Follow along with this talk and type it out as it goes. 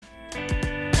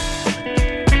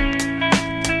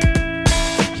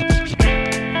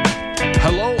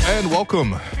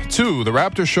welcome to the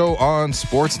Raptor Show on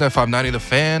Sportsnet 590 The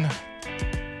Fan.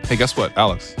 Hey, guess what,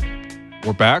 Alex?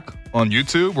 We're back on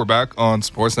YouTube. We're back on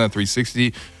Sportsnet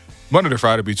 360, Monday to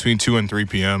Friday between 2 and 3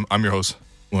 p.m. I'm your host,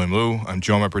 William Liu. I'm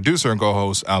joined by producer and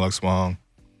co-host Alex Wong.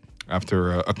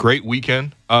 After a great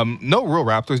weekend, no real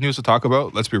Raptors news to talk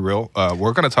about. Let's be real.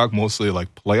 We're going to talk mostly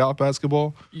like playoff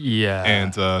basketball. Yeah.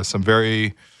 And some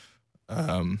very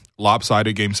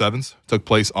lopsided Game 7s took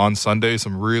place on Sunday.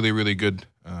 Some really, really good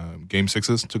Game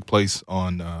 6s took place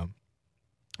on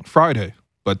Friday.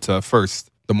 But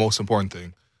first, the most important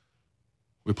thing,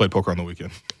 we played poker on the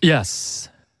weekend. Yes,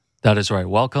 that is right.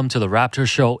 Welcome to the Raptor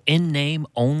Show. In name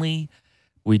only,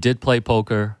 we did play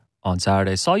poker on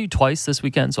Saturday. Saw you twice this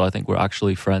weekend, so I think we're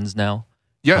actually friends now.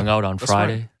 Yeah, hung out on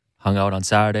Friday, right. Hung out on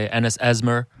Saturday. Enes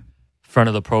Esmer, friend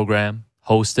of the program,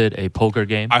 hosted a poker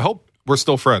game. I hope we're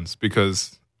still friends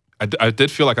because I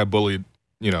did feel like I bullied,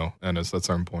 Enes at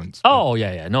certain points. Oh,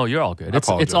 yeah. No, you're all good.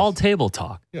 It's all table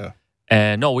talk. Yeah.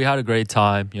 And no, we had a great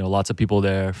time. Lots of people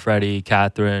there. Freddie,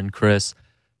 Catherine, Chris.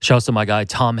 Shouts to my guy,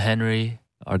 Tom Henry,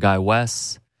 our guy,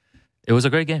 Wes. It was a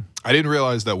great game. I didn't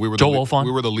realize that we were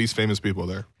the least famous people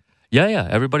there. Yeah.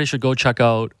 Everybody should go check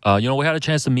out. We had a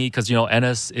chance to meet because,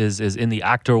 Enes is in the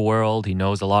actor world. He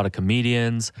knows a lot of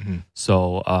comedians. Mm-hmm.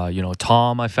 So,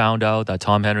 Tom, I found out that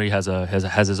Tom Henry has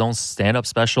his own stand-up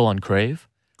special on Crave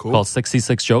called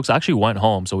 66 Jokes. I actually went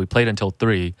home. So we played until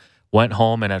 3. Went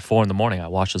home, and at 4 in the morning, I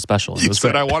watched the special. You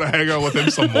said, I want to hang out with him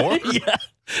some more? Yeah.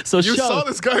 So you saw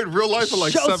this guy in real life for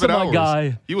like 7 hours. My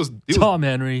guy, he was Tom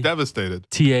Henry. Devastated.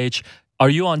 TH, are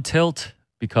you on tilt?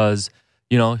 Because,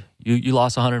 you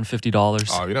lost $150.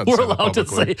 Oh, we're allowed to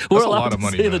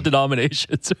say the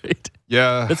denominations, right?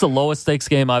 Yeah. It's the lowest stakes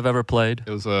game I've ever played.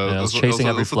 It was a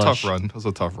tough run. It was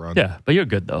a tough run. Yeah, but you're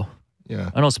good, though. Yeah.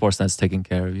 I know Sportsnet's taking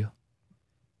care of you.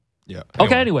 Yeah. Anyway.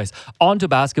 Okay, anyways, on to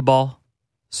basketball.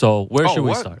 So where should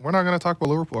we start? We're not going to talk about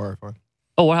Liverpool. All right, fine.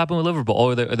 Oh, what happened with Liverpool?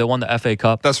 Oh, they won the FA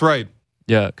Cup. That's right.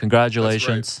 Yeah,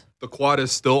 congratulations. That's right. The quad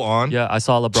is still on. Yeah, I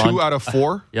saw LeBron. 2 out of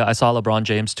 4. Yeah, I saw LeBron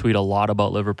James tweet a lot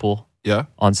about Liverpool. Yeah.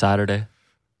 On Saturday.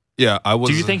 Yeah, I was.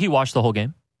 Do you think he watched the whole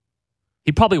game?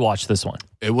 He probably watched this one.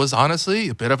 It was honestly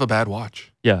a bit of a bad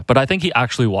watch. Yeah, but I think he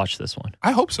actually watched this one.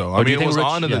 I hope so. I mean, it was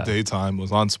on in the daytime. It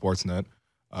was on Sportsnet.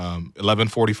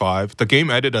 11:45. The game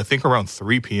ended, I think, around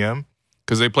 3 p.m.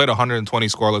 because they played 120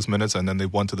 scoreless minutes and then they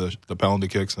went to the penalty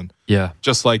kicks. And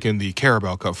just like in the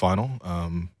Carabao Cup final,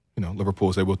 Liverpool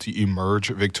was able to emerge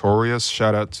victorious.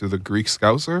 Shout out to the Greek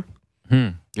Scouser.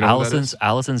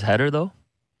 Allison's header, though?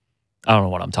 I don't know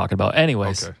what I'm talking about.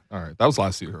 Anyways. Okay. All right. That was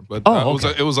last year. But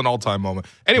it was an all-time moment.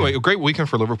 Anyway, a great weekend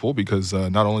for Liverpool because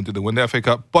not only did they win the FA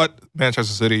Cup, but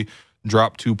Manchester City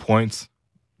dropped 2 points,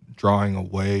 drawing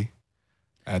away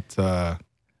at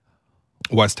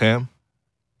West Ham.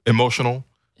 Emotional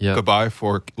goodbye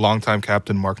for longtime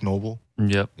captain Mark Noble.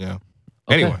 Yep. Yeah.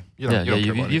 Okay. Anyway,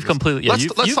 you've completely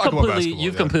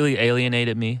completely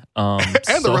alienated me. And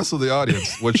the rest of the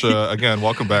audience, which again,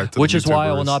 welcome back to which the is why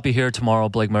I will not be here tomorrow.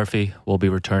 Blake Murphy will be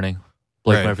returning.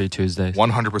 Murphy Tuesday.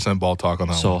 100% ball talk on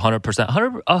that. So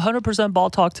 100% ball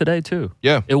talk today too.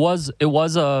 Yeah. It was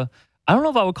a I don't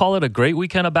know if I would call it a great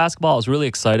weekend of basketball. I was really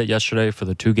excited yesterday for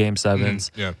the 2 Game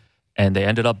 7s. Yeah. And they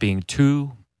ended up being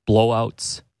 2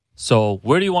 blowouts. So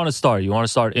where do you want to start? You want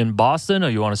to start in Boston or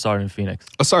you want to start in Phoenix?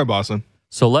 Let's start in Boston.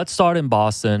 So let's start in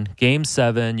Boston. Game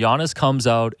 7, Giannis comes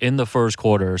out in the first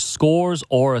quarter, scores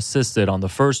or assisted on the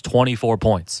first 24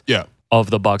 points of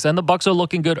the Bucks. And the Bucks are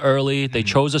looking good early. They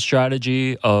chose a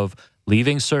strategy of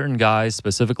leaving certain guys,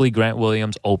 specifically Grant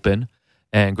Williams, open.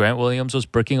 And Grant Williams was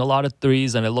bricking a lot of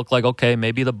threes, and it looked like, okay,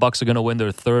 maybe the Bucks are going to win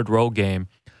their 3rd road game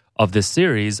of this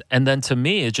series. And then to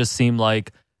me, it just seemed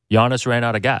like Giannis ran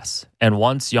out of gas. And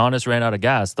once Giannis ran out of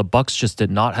gas, the Bucks just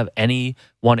did not have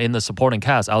anyone in the supporting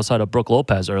cast outside of Brook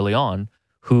Lopez early on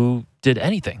who did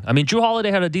anything. I mean, Jrue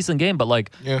Holiday had a decent game, but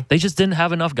they just didn't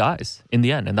have enough guys in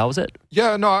the end, and that was it.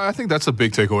 Yeah, no, I think that's a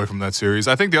big takeaway from that series.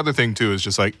 I think the other thing, too, is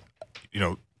just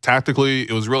tactically,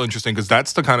 it was real interesting because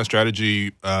that's the kind of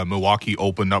strategy Milwaukee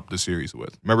opened up the series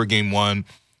with. Remember Game 1,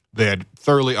 they had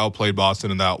thoroughly outplayed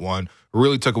Boston in that one,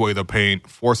 really took away the paint,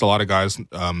 forced a lot of guys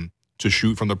to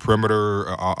shoot from the perimeter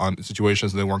on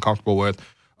situations they weren't comfortable with.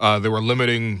 They were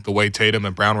limiting the way Tatum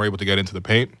and Brown were able to get into the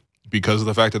paint because of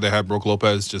the fact that they had Brook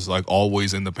Lopez just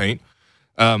always in the paint.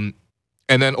 And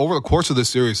then over the course of this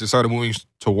series, they started moving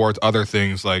towards other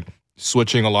things like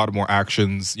switching a lot more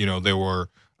actions. They were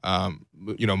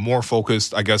more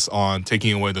focused, I guess, on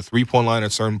taking away the 3-point line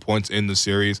at certain points in the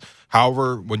series.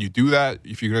 However, when you do that,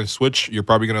 if you're going to switch, you're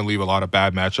probably going to leave a lot of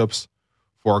bad matchups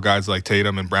for guys like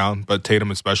Tatum and Brown, but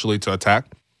Tatum especially to attack.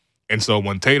 And so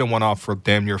when Tatum went off for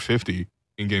damn near 50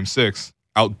 in Game 6,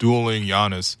 outdueling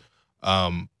Giannis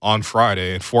on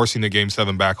Friday and forcing the Game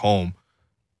 7 back home,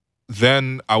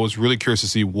 then I was really curious to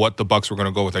see what the Bucks were going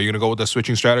to go with. Are you going to go with the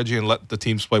switching strategy and let the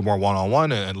teams play more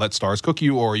one-on-one and let stars cook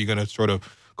you, or are you going to sort of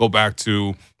go back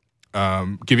to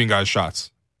giving guys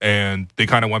shots? And they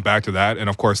kind of went back to that. And,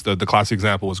 of course, the classic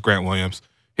example was Grant Williams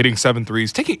hitting 7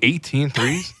 threes, taking 18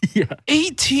 threes. Yeah.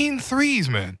 18 threes,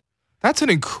 man. That's an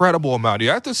incredible amount. You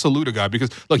have to salute a guy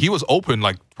because, look, he was open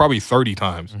like probably 30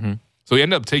 times. Mm-hmm. So he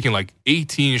ended up taking like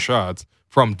 18 shots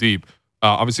from deep.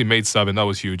 Obviously made 7. That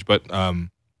was huge. But,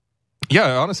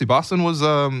 yeah, honestly, Boston was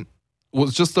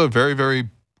just a very, very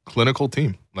clinical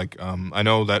team. Like, I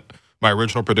know that my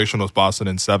original prediction was Boston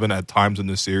in 7 at times in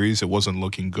this series. It wasn't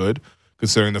looking good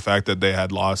considering the fact that they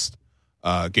had lost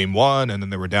Game 1 and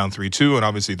then they were down 3-2. And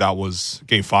obviously that was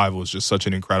Game 5 was just such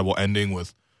an incredible ending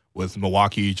with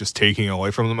Milwaukee just taking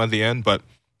away from them at the end. But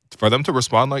for them to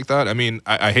respond like that, I mean,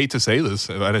 I hate to say this,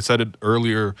 and I said it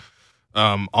earlier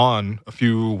on a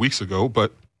few weeks ago,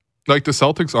 but like the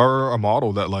Celtics are a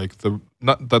model that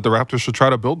that the Raptors should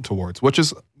try to build towards, which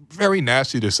is very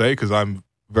nasty to say because I'm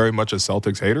very much a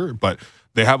Celtics hater, but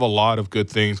they have a lot of good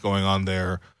things going on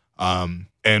there.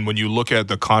 And when you look at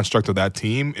the construct of that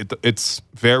team, it's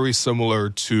very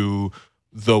similar to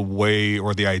the way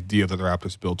or the idea that the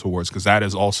Raptors build towards, because that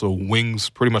is also wings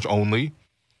pretty much only,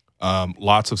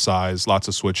 lots of size, lots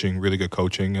of switching, really good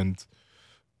coaching. And,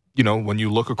 you know, when you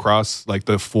look across like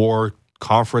the 4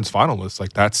 conference finalists,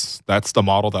 like that's the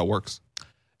model that works.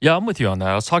 Yeah, I'm with you on that.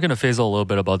 I was talking to Faisal a little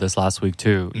bit about this last week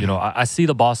too. Mm-hmm. You know, I see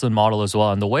the Boston model as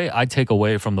well. And the way I take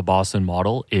away from the Boston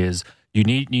model is you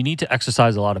need to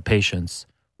exercise a lot of patience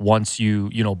once you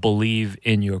believe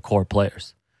in your core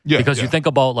players. Yeah, because you think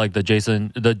about like the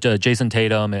Jason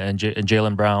Tatum and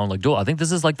Jaylen Brown, like, dude, I think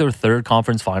this is like their 3rd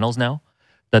conference finals now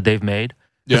that they've made.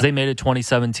 Because they made it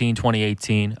 2017,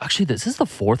 2018. Actually, this is the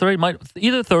 4th, right?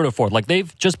 Either 3rd or 4th. Like,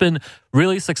 they've just been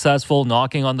really successful,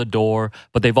 knocking on the door,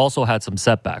 but they've also had some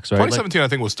setbacks, right? 2017, I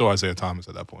think, was still Isaiah Thomas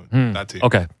at that point, that team.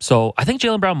 Okay, so I think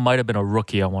Jaylen Brown might have been a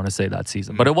rookie, I want to say, that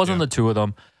season. But it wasn't the two of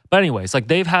them. But anyways, like,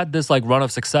 they've had this, like, run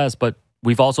of success, but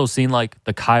we've also seen, like,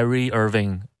 the Kyrie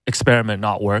Irving experiment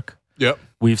not work. Yep.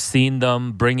 We've seen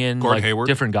them bring in like Hayward.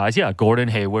 Different guys. Yeah, Gordon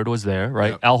Hayward was there,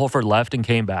 right? Yep. Al Horford left and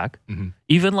came back. Mm-hmm.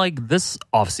 Even like this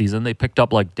offseason, they picked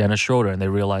up like Dennis Schroeder and they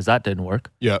realized that didn't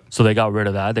work. Yeah. So they got rid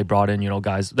of that. They brought in,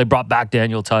 guys. They brought back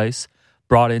Daniel Tice,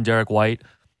 brought in Derek White.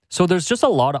 So there's just a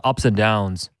lot of ups and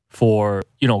downs for,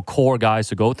 core guys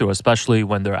to go through, especially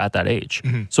when they're at that age.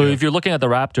 Mm-hmm. So if you're looking at the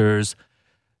Raptors,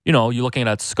 you're looking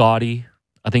at Scotty.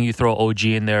 I think you throw OG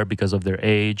in there because of their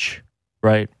age,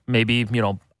 right? Maybe,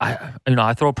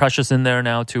 I throw Precious in there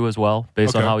now too as well,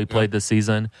 based on how he played this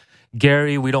season.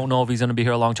 Gary, we don't know if he's going to be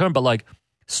here long term, but like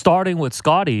starting with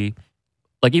Scotty,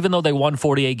 like even though they won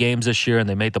 48 games this year and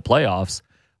they made the playoffs,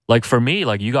 like for me,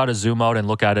 like you got to zoom out and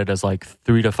look at it as like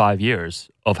 3 to 5 years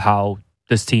of how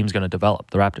this team's going to develop,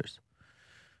 the Raptors.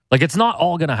 Like it's not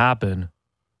all going to happen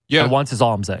at once is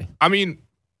all I'm saying. I mean,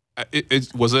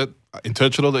 was it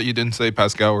intentional that you didn't say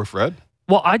Pascal or Fred?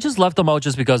 Well, I just left them out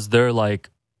just because they're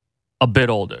like a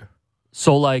bit older.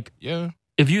 So, like,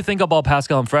 if you think about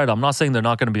Pascal and Fred, I'm not saying they're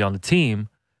not going to be on the team,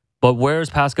 but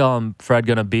where's Pascal and Fred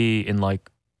going to be in,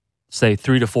 like, say,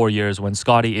 3 to 4 years when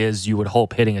Scotty is, you would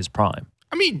hope, hitting his prime?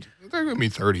 I mean, they're going to be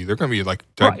 30. They're going to be, like,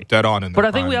 dead on in their But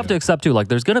I think we have to accept, too, like,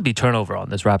 there's going to be turnover on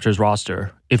this Raptors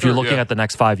roster if you're looking at the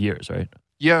next 5 years, right?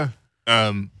 Yeah.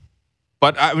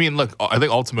 But, I mean, look, I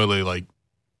think ultimately, like,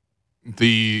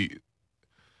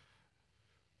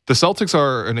 the Celtics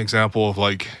are an example of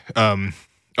like,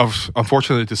 of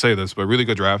unfortunately to say this, but really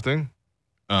good drafting,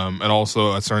 and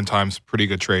also at certain times pretty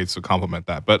good trades to complement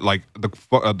that. But like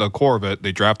the core of it,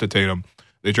 they drafted Tatum,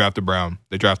 they drafted Brown,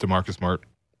 they drafted Marcus Smart.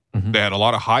 Mm-hmm. They had a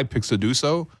lot of high picks to do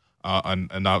so, and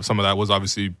now some of that was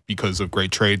obviously because of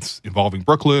great trades involving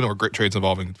Brooklyn or great trades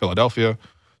involving Philadelphia.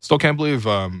 Still can't believe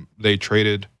they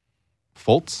traded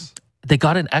Fultz. They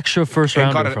got an extra first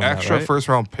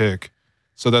round pick.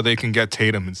 So that they can get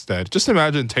Tatum instead. Just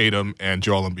imagine Tatum and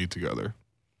Joel Embiid together.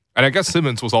 And I guess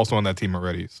Simmons was also on that team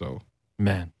already. So,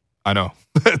 man, I know.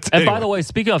 And by the way,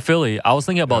 speaking of Philly, I was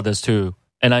thinking about this too.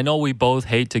 And I know we both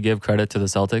hate to give credit to the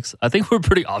Celtics. I think we're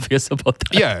pretty obvious about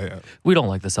that. Yeah. We don't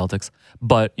like the Celtics.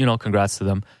 But, congrats to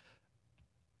them.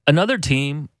 Another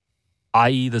team,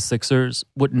 i.e. the Sixers,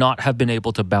 would not have been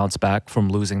able to bounce back from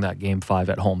losing that Game 5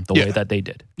 at home the way that they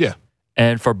did. Yeah.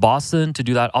 And for Boston to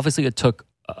do that, obviously it took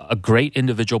a great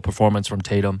individual performance from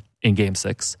Tatum in Game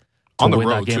 6 to win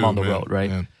that game on the road, right?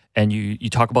 Man. And you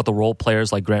talk about the role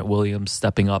players like Grant Williams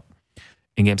stepping up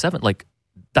in Game 7. Like,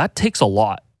 that takes a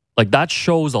lot. Like, that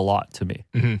shows a lot to me.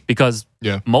 Mm-hmm. Because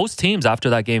most teams after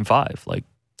that Game 5, like,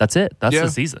 That's it. That's the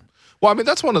season. Well, I mean,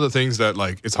 that's one of the things that,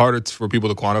 like, it's harder for people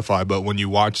to quantify, but when you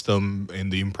watch them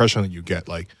and the impression that you get,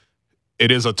 like, it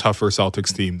is a tougher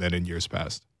Celtics team than in years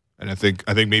past. And I think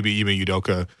maybe even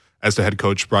Udoka, as the head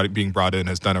coach being brought in,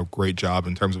 has done a great job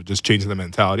in terms of just changing the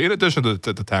mentality, in addition to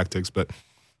the tactics. But,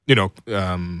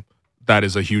 that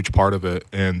is a huge part of it.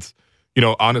 And,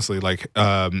 honestly, like,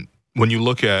 when you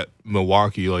look at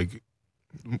Milwaukee, like,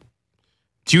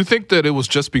 do you think that it was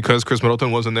just because Chris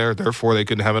Middleton wasn't there, therefore they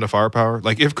couldn't have enough firepower?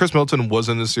 Like, if Chris Middleton was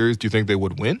in this series, do you think they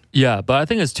would win? Yeah, but I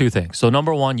think it's two things. So,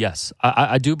 number one, yes.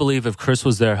 I do believe if Chris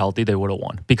was there healthy, they would have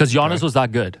won. Because Giannis was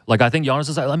that good. Like, I think Giannis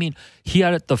is, I mean, he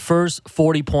had the first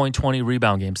 40-point,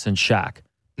 20-rebound game since Shaq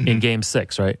in Game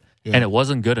 6, right? Yeah. And it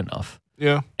wasn't good enough.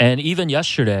 Yeah. And even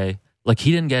yesterday, like,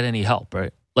 he didn't get any help,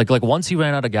 right? Like once he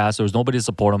ran out of gas, there was nobody to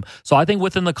support him. So I think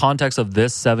within the context of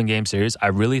this 7-game series, I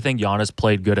really think Giannis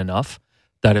played good enough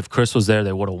that if Chris was there,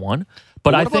 they would have won.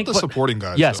 But I think about the supporting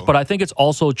guys. Yes, though? But I think it's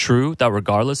also true that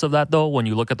regardless of that, though, when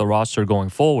you look at the roster going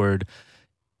forward,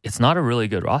 it's not a really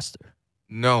good roster.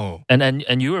 No.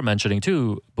 And you were mentioning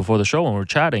too before the show when we were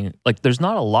chatting, like there's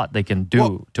not a lot they can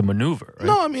do to maneuver. Right?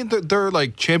 No, I mean their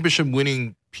like championship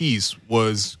winning piece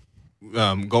was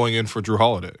going in for Drew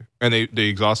Holiday, and they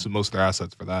exhausted most of their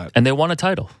assets for that, and they won a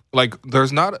title. Like,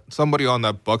 there's not somebody on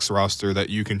that Bucks roster that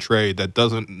you can trade that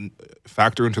doesn't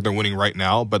factor into their winning right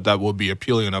now, but that will be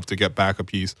appealing enough to get back a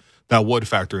piece that would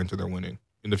factor into their winning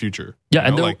in the future.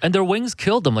 Yeah, and their wings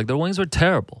killed them. Like their wings were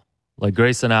terrible. Like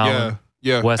Grayson Allen,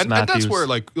 Wes Matthews. And that's where,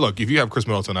 like, look, if you have Chris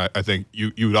Middleton, I think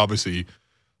you would obviously,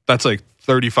 that's like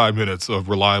 35 minutes of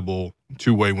reliable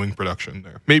two-way wing production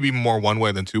there. Maybe more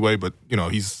one-way than two-way, but,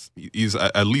 he's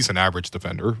at least an average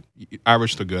defender.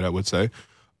 Average to good, I would say.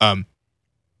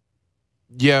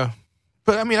 Yeah.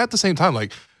 But, I mean, at the same time,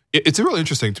 like, it's really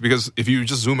interesting because if you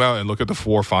just zoom out and look at the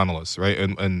 4 finalists, right,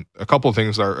 and a couple of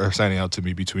things are standing out to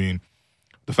me between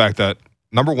the fact that,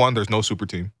 number one, there's no super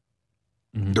team.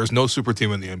 Mm-hmm. There's no super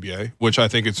team in the NBA, which I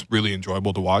think it's really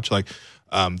enjoyable to watch. Like,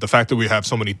 the fact that we have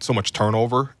so much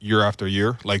turnover year after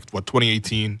year. Like,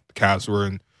 2018, the Cavs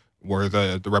were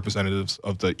the representatives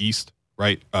of the East,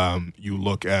 right? You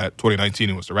look at 2019,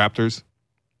 it was the Raptors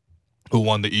who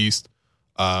won the East.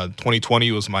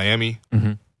 2020 was Miami,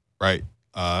 right?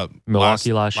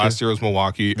 Milwaukee last year was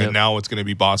Milwaukee, and now it's going to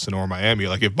be Boston or Miami.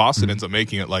 Like, if Boston ends up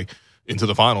making it like into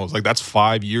the finals, like that's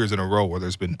 5 years in a row where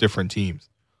there's been different teams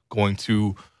going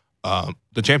to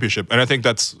the championship. And I think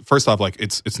that's, first off, like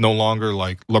it's no longer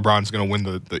like LeBron's going to win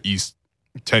the East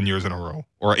 10 years in a row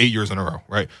or 8 years in a row,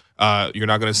 right? You're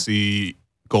not going to see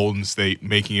Golden State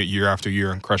making it year after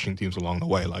year and crushing teams along the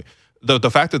way. Like,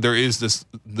 the fact that there is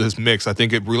this mix, I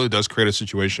think it really does create a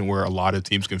situation where a lot of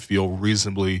teams can feel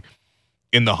reasonably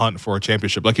in the hunt for a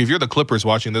championship. Like, if you're the Clippers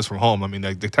watching this from home, I mean,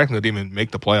 they technically didn't even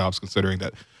make the playoffs, considering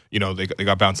that, they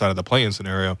got bounced out of the play-in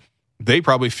scenario. They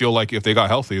probably feel like if they got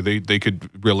healthy, they could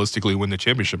realistically win the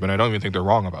championship, and I don't even think they're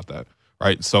wrong about that,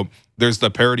 right? So there's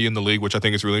the parity in the league, which I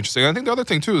think is really interesting. And I think the other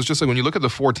thing, too, is just like when you look at the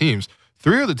 4 teams,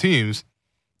 3 of the teams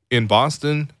in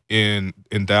Boston, in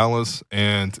Dallas,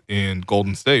 and in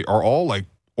Golden State are all like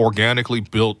organically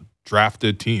built,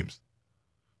 drafted teams.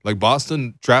 Like,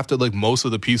 Boston drafted like most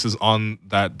of the pieces on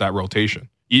that rotation.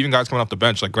 Even guys coming off the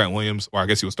bench like Grant Williams, or I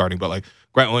guess he was starting, but like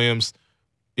Grant Williams,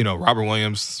 Robert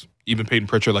Williams, even Peyton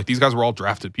Pritchard, like these guys were all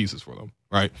drafted pieces for them,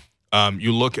 right?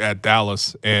 You look at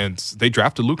Dallas, and they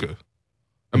drafted Luka.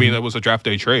 I mean, it was a draft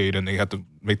day trade, and they had to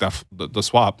make that the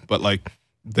swap, but like,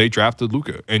 they drafted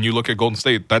Luka. And you look at Golden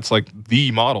State, that's like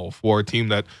the model for a team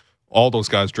that all those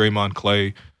guys, Draymond,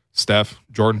 Clay, Steph,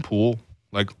 Jordan Poole,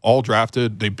 like all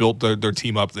drafted. They built their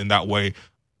team up in that way.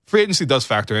 Free agency does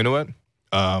factor into it.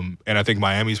 And I think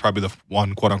Miami's probably the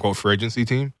one quote-unquote free agency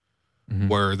team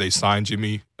where they signed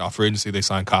Jimmy off free agency, they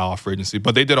signed Kyle off free agency.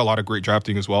 But they did a lot of great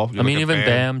drafting as well. I mean, even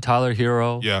Bam, Tyler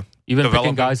Hero. Yeah. Even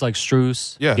picking guys like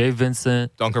Strus, Gabe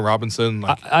Vincent. Duncan Robinson.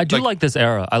 Like, I do like this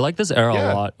era. I like this era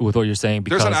a lot with what you're saying.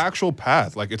 Because there's an actual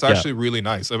path. Like, it's actually really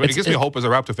nice. I mean, it gives me hope as a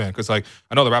Raptor fan because, like,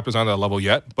 I know the Raptors aren't at that level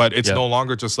yet, but it's no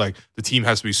longer just like the team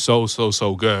has to be so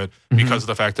good because of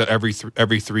the fact that every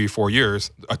 3-4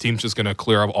 years, a team's just going to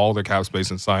clear up all their cap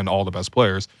space and sign all the best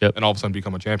players and all of a sudden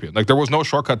become a champion. Like, there was no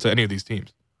shortcut to any of these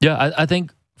teams. Yeah, I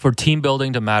think for team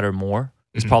building to matter more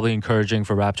is probably encouraging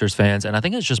for Raptors fans, and I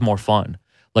think it's just more fun.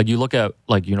 Like, you look at,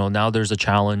 like, now there's a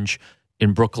challenge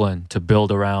in Brooklyn to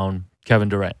build around Kevin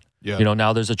Durant. Yeah.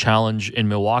 Now there's a challenge in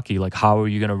Milwaukee. Like, how are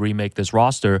you going to remake this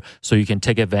roster so you can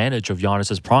take advantage of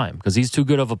Giannis's prime? Because he's too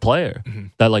good of a player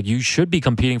that, like, you should be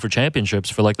competing for championships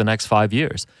for, like, the next 5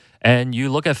 years. And you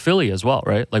look at Philly as well,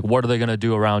 right? Like, what are they going to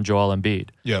do around Joel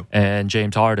Embiid and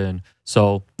James Harden?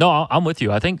 So, no, I'm with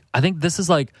you. I think this is,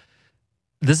 like,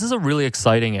 this is a really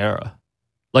exciting era.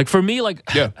 Like for me, like,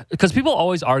 because people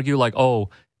always argue like,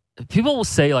 people will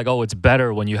say like, it's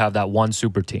better when you have that one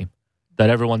super team that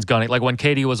everyone's gunning. Like when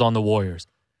KD was on the Warriors,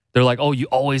 they're like, you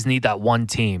always need that one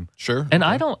team. Sure. And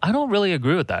I don't really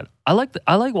agree with that. I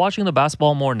like watching the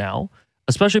basketball more now,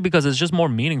 especially because it's just more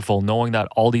meaningful knowing that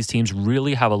all these teams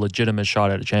really have a legitimate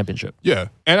shot at a championship. Yeah.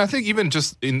 And I think even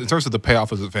just in terms of the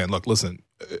payoff as a fan, look, listen,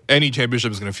 any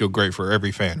championship is going to feel great for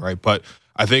every fan, right? But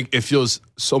I think it feels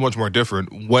so much more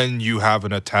different when you have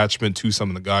an attachment to some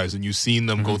of the guys and you've seen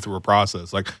them go through a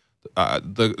process. Like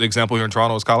the example here in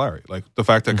Toronto is Kyle Lowry. Like the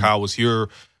fact that Kyle was here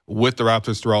with the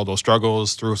Raptors through all those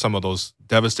struggles, through some of those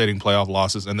devastating playoff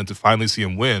losses, and then to finally see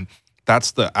him win,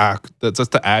 that's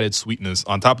the added sweetness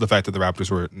on top of the fact that the Raptors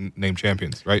were named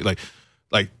champions, right?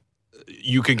 Like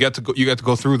you get to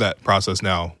go through that process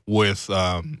now with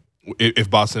if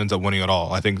Boston ends up winning at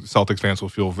all. I think Celtics fans will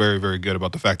feel very, very good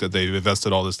about the fact that they've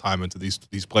invested all this time into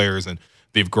these players and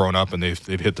they've grown up and they've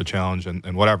hit the challenge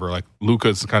and whatever. Like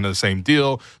Luka's kind of the same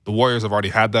deal. The Warriors have already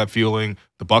had that feeling.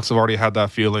 The Bucks have already had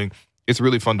that feeling. It's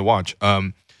really fun to watch.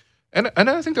 And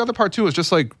I think the other part too is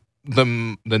just like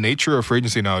the nature of free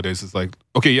agency nowadays is like,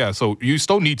 okay, yeah, so you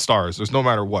still need stars. There's no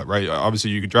matter what, right?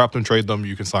 Obviously you can draft them, trade them,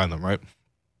 you can sign them, right?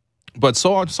 But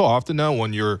so often now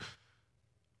when you're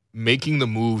making the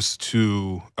moves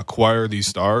to acquire these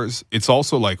stars, it's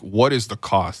also like, what is the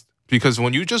cost? Because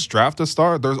when you just draft a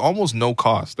star, there's almost no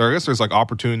cost. I guess there's like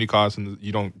opportunity cost and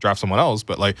you don't draft someone else,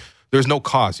 but like there's no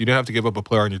cost. You didn't have to give up a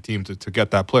player on your team to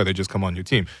get that player. They just come on your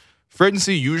team. Free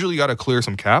agency usually got to clear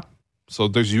some cap. So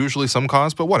there's usually some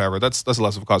cost, but whatever. That's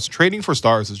less of a cost. Trading for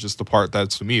stars is just the part that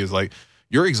to me is like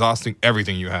you're exhausting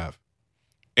everything you have.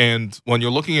 And when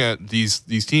you're looking at these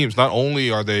teams, not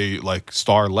only are they like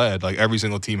star led, like every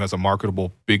single team has a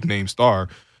marketable big name star,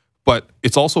 but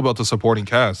it's also about the supporting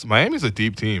cast. Miami's a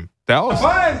deep team. Dallas.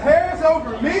 Tobias Harris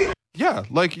over me? Yeah,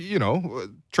 like,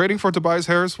 trading for Tobias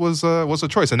Harris was a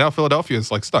choice. And now Philadelphia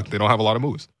is like stuck. They don't have a lot of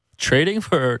moves. Trading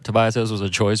for Tobias Harris was a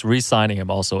choice. Re-signing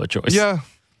him also a choice. Yeah.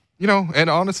 And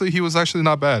honestly, he was actually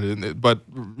not bad. But,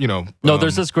 No,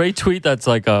 there's this great tweet that's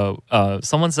like,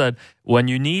 someone said, when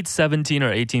you need 17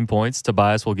 or 18 points,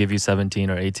 Tobias will give you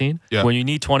 17 or 18. Yeah. When you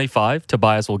need 25,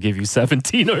 Tobias will give you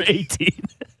 17 or 18.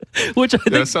 Which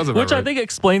I think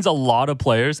explains a lot of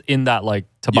players in that like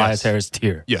Tobias Harris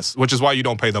tier. Yes, which is why you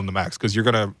don't pay them the max because you're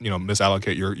gonna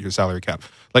misallocate your salary cap.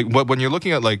 Like when you're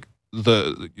looking at like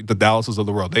the Dallases of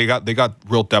the world, they got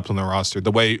real depth on their roster.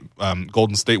 The way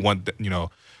Golden State went,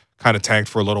 kind of tanked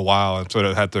for a little while and sort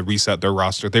of had to reset their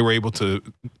roster. They were able to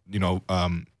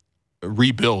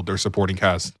rebuild their supporting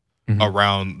cast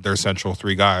around their central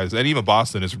three guys, and even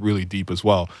Boston is really deep as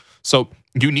well. So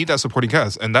you need that supporting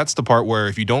cast. And that's the part where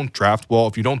if you don't draft well,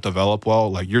 if you don't develop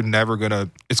well, like you're never going to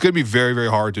 – it's going to be very, very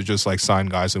hard to just like sign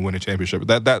guys and win a championship.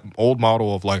 That old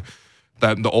model of like –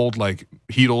 the old like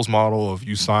Heatles model of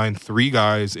you sign 3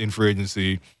 guys in free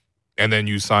agency and then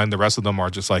you sign the rest of them are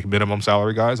just like minimum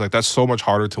salary guys. Like that's so much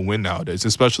harder to win nowadays,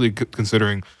 especially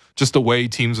considering just the way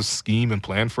teams scheme and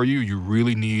plan for you. You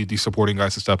really need these supporting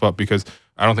guys to step up because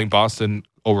I don't think Boston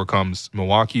overcomes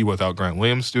Milwaukee without Grant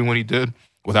Williams doing what he did.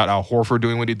 Without Al Horford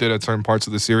doing what he did at certain parts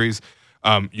of the series.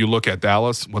 You look at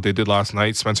Dallas, what they did last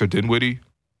night, Spencer Dinwiddie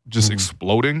just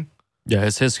exploding. Yeah,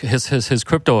 his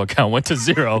crypto account went to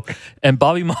zero. And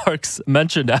Bobby Marks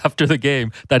mentioned after the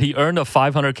game that he earned a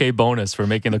 $500K bonus for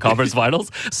making the conference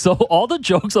finals. So all the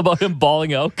jokes about him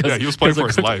balling out because he was playing for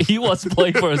his life. He was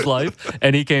playing for his life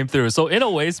and he came through. So in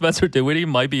a way, Spencer Dinwiddie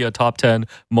might be a top 10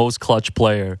 most clutch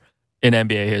player in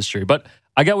NBA history. But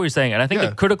I get what you're saying. And I think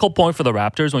the critical point for the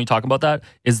Raptors when you talk about that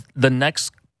is the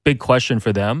next big question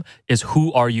for them is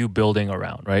who are you building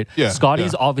around, right? Yeah,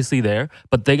 Scottie's obviously there,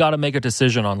 but they got to make a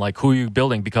decision on like who you're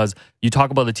building because you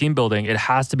talk about the team building, it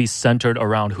has to be centered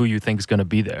around who you think is going to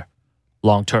be there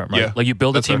long term, right? Yeah, like you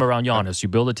build a team around Giannis, you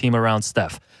build a team around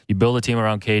Steph, you build a team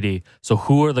around KD. So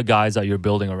who are the guys that you're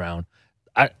building around?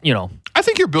 I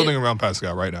think you're building around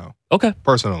Pascal right now. Okay.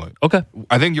 Personally. Okay.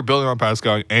 I think you're building around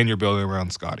Pascal and you're building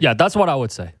around Scottie. Yeah, that's what I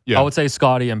would say. Yeah. I would say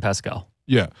Scottie and Pascal.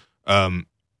 Yeah. And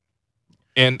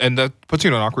that puts you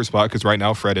in an awkward spot because right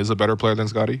now Fred is a better player than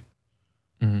Scottie.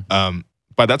 Mm-hmm.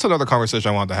 But that's another conversation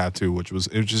I wanted to have too, which was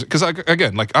just because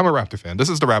again, like I'm a Raptor fan. This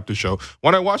is the Raptors show.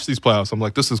 When I watch these playoffs, I'm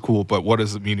like, this is cool, but what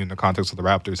does it mean in the context of the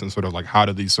Raptors and sort of like how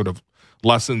do these sort of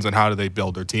lessons and how do they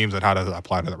build their teams and how does it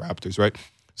apply to the Raptors, right?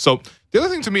 So the other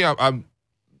thing to me, I'm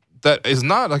that is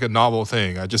not like a novel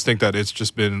thing. I just think that it's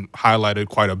just been highlighted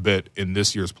quite a bit in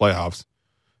this year's playoffs.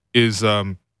 Is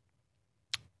can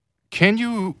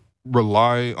you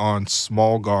rely on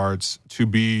small guards to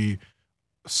be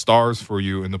stars for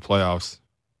you in the playoffs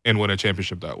and win a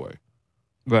championship that way?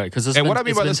 Right, because what I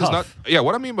mean by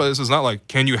this is not like,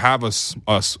 can you have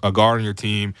a guard on your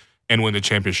team and win the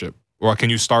championship, or can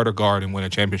you start a guard and win a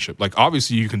championship? Like,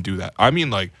 obviously you can do that. I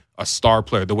mean, like a star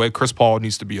player, the way Chris Paul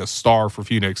needs to be a star for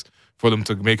Phoenix for them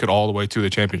to make it all the way to the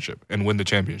championship and win the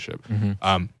championship.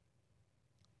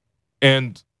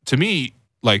 And to me,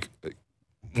 like,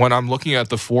 when I'm looking at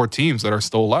the 4 teams that are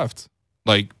still left,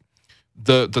 like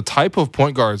the type of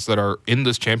point guards that are in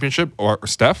this championship are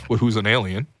Steph, who's an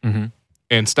alien.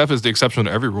 And Steph is the exception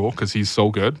to every rule because he's so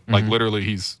good. Like, literally,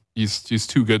 he's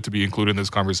too good to be included in this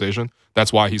conversation.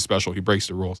 That's why he's special. He breaks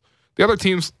the rules. The other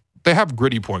teams, they have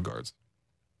gritty point guards.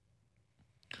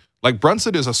 Like,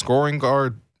 Brunson is a scoring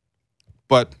guard,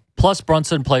 but... Plus,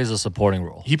 Brunson plays a supporting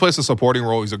role. He plays a supporting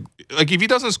role. Like, if he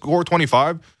doesn't score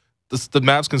 25, the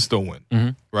Mavs can still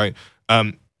win, right?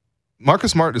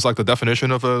 Marcus Smart is like the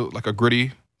definition of a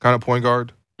gritty kind of point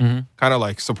guard. Kind of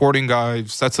like supporting guy,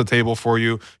 sets the table for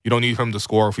you. You don't need him to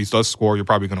score. If he does score, you're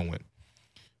probably going to win.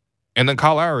 And then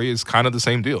Kyle Lowry is kind of the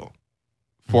same deal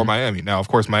for Miami. Now, of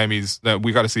course,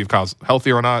 we got to see if Kyle's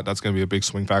healthy or not. That's going to be a big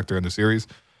swing factor in the series.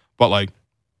 But like,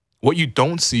 what you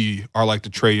don't see are like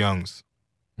the Trae Youngs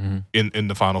in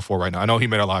the Final Four right now. I know he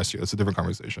made it last year. That's a different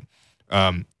conversation.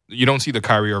 You don't see the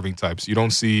Kyrie Irving types. You don't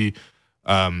see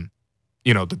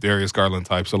the Darius Garland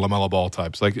types, the LaMelo Ball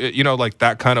types. Like, like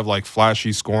that kind of like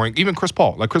flashy scoring. Even Chris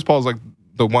Paul. Like, Chris Paul is like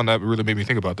the one that really made me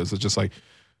think about this. It's just like,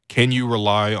 can you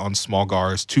rely on small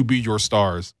guards to be your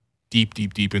stars deep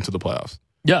into the playoffs?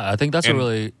 Yeah, I think that's a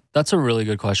really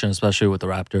good question, especially with the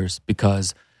Raptors,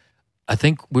 because I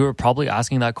think we were probably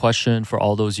asking that question for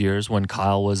all those years when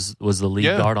Kyle was the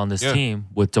lead guard on this team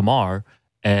with DeMar,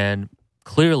 and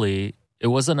clearly it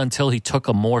wasn't until he took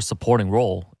a more supporting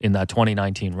role in that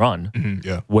 2019 run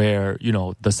where,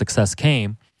 the success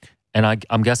came. And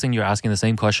I'm guessing you're asking the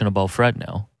same question about Fred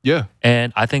now. Yeah.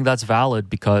 And I think that's valid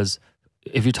because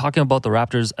if you're talking about the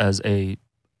Raptors as a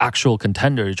actual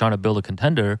contender, you're trying to build a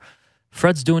contender,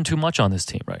 Fred's doing too much on this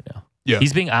team right now. Yeah.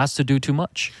 He's being asked to do too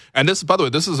much. And this, by the way,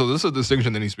 this is a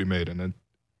distinction that needs to be made. And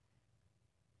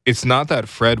it's not that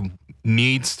Fred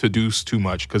needs to do too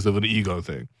much because of an ego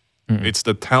thing. It's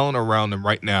the talent around him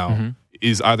right now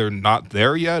is either not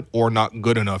there yet or not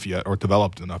good enough yet or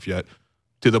developed enough yet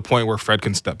to the point where Fred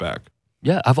can step back.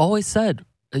 Yeah, I've always said,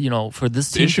 for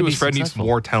this team the issue to be is Fred successful, needs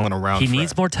more talent around He Fred.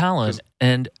 needs more talent.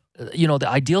 And, the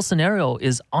ideal scenario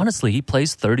is, honestly, he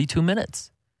plays 32 minutes.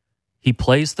 He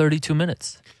plays 32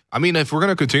 minutes. I mean, if we're going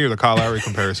to continue the Kyle Lowry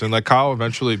comparison, like Kyle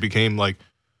eventually became like,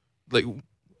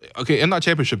 okay, in that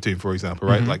championship team, for example,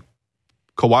 right? Like,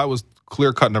 Kawhi was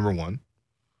clear-cut number 1.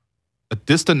 A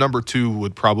distant number 2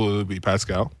 would probably be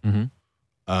Pascal.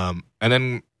 And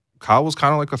then Kyle was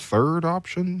kind of like a third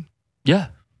option. Yeah.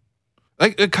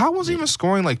 Like, Kyle wasn't even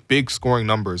scoring like big scoring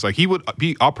numbers. Like, he would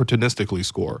be opportunistically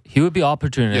score. He would be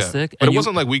opportunistic. Yeah. But it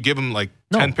wasn't like we give him like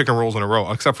 10 pick and rolls in a row,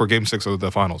 except for Game 6 of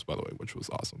the finals, by the way, which was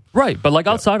awesome. Right. But like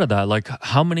outside of that, like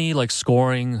how many like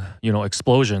scoring,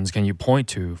 explosions can you point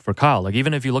to for Kyle? Like,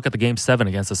 even if you look at the Game 7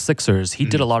 against the Sixers, he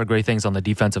did a lot of great things on the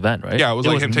defensive end, right? Yeah, it was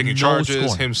like him taking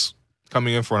charges, him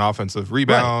coming in for an offensive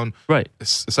rebound, right.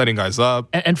 setting guys up.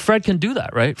 And Fred can do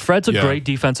that, right? Fred's a great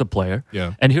defensive player.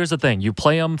 Yeah. And here's the thing. You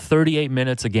play him 38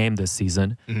 minutes a game this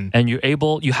season, and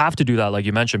you have to do that, like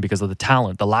you mentioned, because of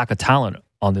the lack of talent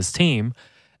on this team,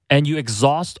 and you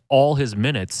exhaust all his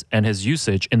minutes and his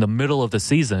usage in the middle of the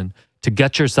season to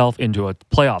get yourself into a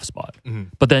playoff spot.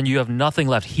 But then you have nothing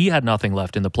left. He had nothing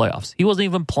left in the playoffs. He wasn't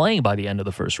even playing by the end of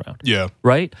the first round. Yeah.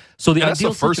 Right? So that's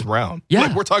the first round. Yeah.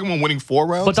 Like, we're talking about winning 4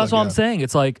 rounds. But that's what I'm saying.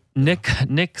 It's like Nick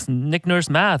Nurse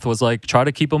math was like, try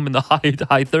to keep him in the high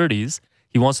 30s.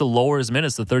 He wants to lower his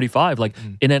minutes to 35. Like,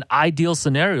 in an ideal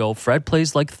scenario, Fred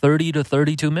plays like 30 to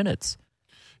 32 minutes.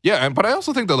 Yeah, but I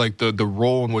also think that like the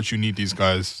role in which you need these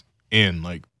guys in,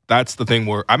 like, that's the thing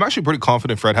where I'm actually pretty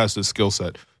confident Fred has the skill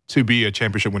set to be a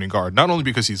championship winning guard. Not only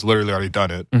because he's literally already done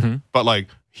it, but like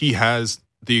he has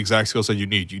the exact skill set you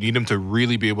need. You need him to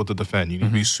really be able to defend. You need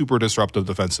to be super disruptive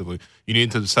defensively. You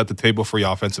need to set the table for you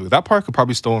offensively. That part could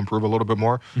probably still improve a little bit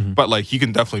more, but like he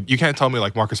can definitely. You can't tell me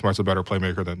like Marcus Smart's a better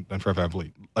playmaker than Fred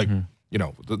VanVleet. Like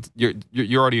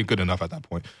you're already good enough at that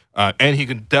point, and he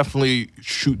can definitely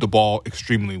shoot the ball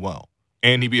extremely well,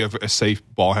 and he'd be a safe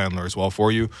ball handler as well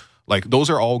for you. Like, those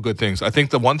are all good things. I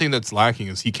think the one thing that's lacking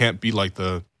is he can't be like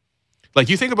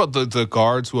you think about the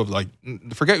guards who have, like,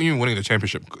 forget even winning the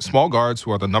championship. Small guards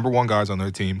who are the number 1 guys on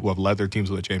their team who have led their teams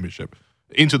to the championship,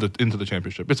 into the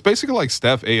championship. It's basically like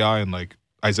Steph, AI, and like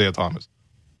Isaiah Thomas.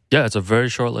 Yeah, it's a very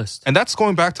short list. And that's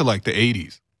going back to like the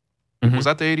 80s. Was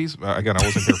that the 80s? Again, I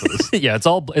wasn't here for this. Yeah,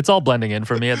 it's all blending in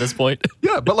for me at this point.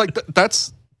 Yeah, but like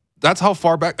that's how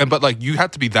far back. But like you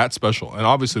have to be that special, and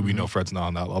obviously we know Fred's not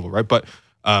on that level, right? But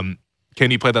can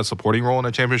he play that supporting role in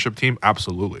a championship team?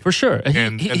 Absolutely, for sure.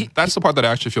 And that's the part that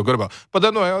I actually feel good about. But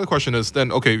then the other question is,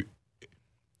 then okay,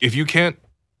 if you can't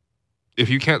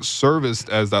service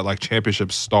as that like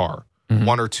championship star,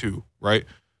 one or two, right?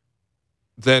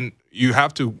 Then you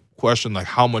have to question like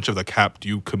how much of the cap do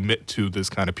you commit to this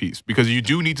kind of piece, because you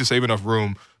do need to save enough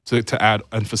room to add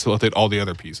and facilitate all the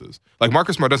other pieces. Like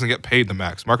Marcus Smart doesn't get paid the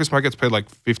max. Marcus Smart gets paid like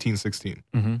 15, 16.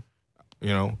 You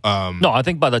know, no, I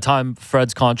think by the time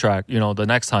Fred's contract, the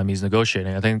next time he's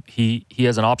negotiating, I think he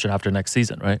has an option after next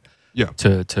season, right? Yeah,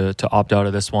 to opt out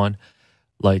of this one,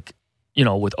 like.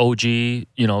 With OG,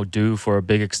 due for a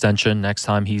big extension next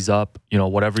time he's up,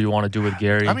 whatever you want to do with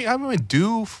Gary. I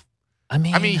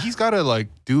mean, he's got to like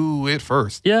do it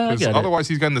first. Yeah, I get otherwise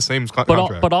he's getting the same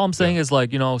contract. But all I'm saying is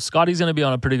like, Scotty's going to be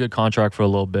on a pretty good contract for a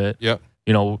little bit. Yeah.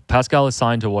 Pascal is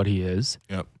signed to what he is.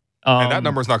 Yep. And that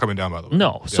number is not coming down, by the way.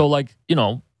 No. Yeah. So like,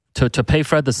 to pay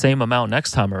Fred the same amount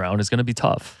next time around is going to be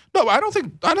tough. No, I don't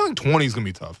think 20 is going to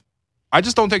be tough. I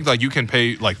just don't think like you can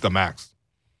pay like the max.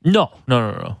 No.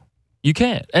 You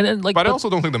can't, and like, but I also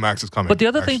don't think the max is coming. But the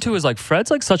other thing too is like Fred's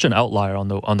like such an outlier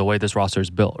on the way this roster is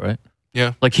built, right?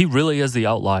 Yeah, like he really is the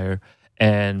outlier.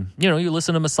 And you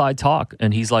listen to Masai talk,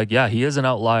 and he's like, yeah, he is an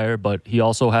outlier, but he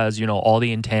also has all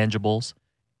the intangibles.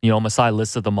 Masai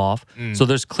listed them off, so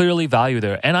there's clearly value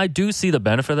there, and I do see the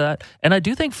benefit of that. And I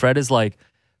do think Fred is like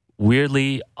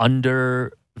weirdly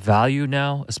undervalued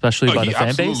now, especially by the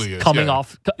fan base coming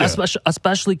off,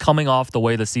 especially coming off the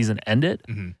way the season ended.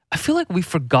 I feel like we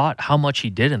forgot how much he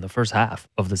did in the first half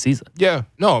of the season. Yeah,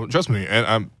 no, trust me,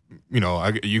 and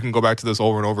you can go back to this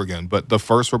over and over again. But the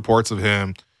first reports of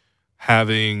him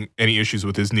having any issues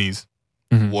with his knees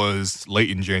was late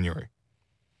in January.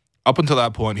 Up until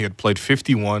that point, he had played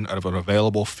 51 out of an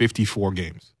available 54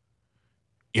 games,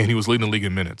 and he was leading the league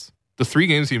in minutes. The 3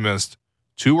 games he missed,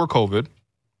 2 were COVID.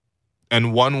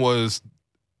 And one was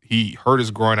he hurt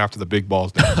his groin after the big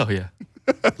balls down. Oh, yeah.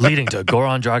 Leading to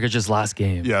Goran Dragic's last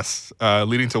game. Yes.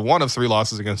 Leading to one of 3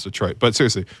 losses against Detroit. But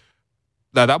seriously,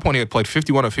 at that point, he had played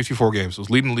 51 of 54 games, was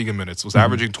leading the league in minutes, was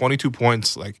averaging 22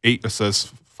 points, like 8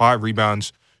 assists, 5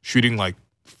 rebounds, shooting like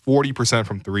 40%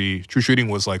 from 3. True shooting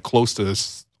was like close to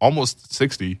almost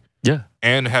 60. Yeah.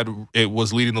 And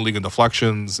was leading the league in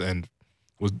deflections and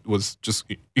was just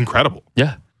incredible.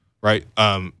 Yeah. Right.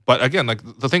 But again, like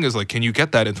the thing is, like, can you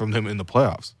get that in from him in the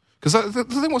playoffs? Because the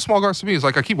thing with small guards to me is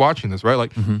like I keep watching this, right?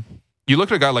 Like you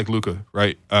look at a guy like Luka,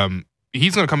 right?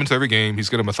 He's going to come into every game. He's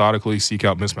going to methodically seek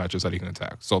out mismatches that he can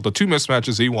attack. So the 2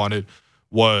 mismatches he wanted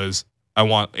was I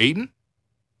want Ayton,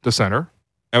 the center,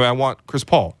 and I want Chris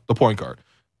Paul, the point guard.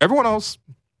 Everyone else,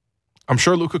 I'm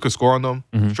sure Luka could score on them.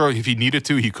 I'm sure if he needed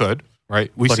to, he could.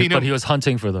 Right? But he was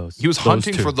hunting for those. He was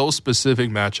hunting for those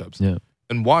specific matchups. Yeah.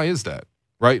 And why is that?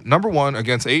 Right? Number one,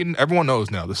 against Ayton, everyone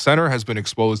knows now the center has been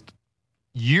exposed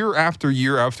year after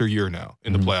year after year now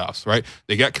in the playoffs, right?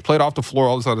 They get played off the floor,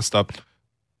 all this other stuff.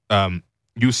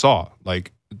 You saw,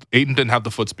 like, Ayton didn't have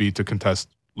the foot speed to contest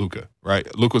Luka,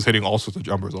 right? Luka was hitting all sorts of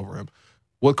jumpers over him.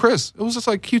 With Chris, it was just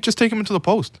like, you just take him into the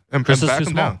post and back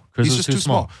him down. He's just too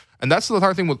small. And that's the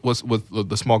hard thing with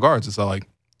the small guards is that, like,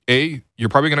 A, you're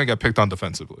probably going to get picked on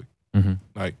defensively.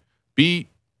 Like, B,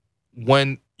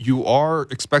 when you are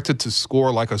expected to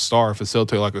score like a star,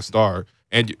 facilitate like a star,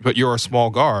 but you're a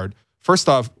small guard, first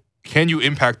off, can you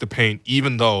impact the paint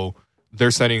even though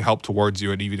they're sending help towards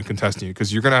you and even contesting you?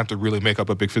 Because you're going to have to really make up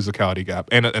a big physicality gap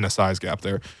and a size gap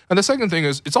there. And the second thing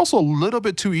is, it's also a little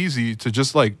bit too easy to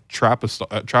just like trap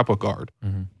a guard.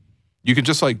 You can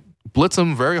just like blitz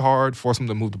them very hard, force them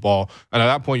to move the ball, and at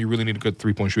that point, you really need a good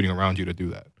 3-point shooting around you to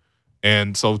do that.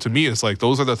 And so to me, it's like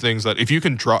those are the things that if you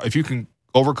can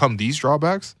overcome these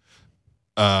drawbacks,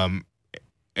 and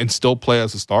still play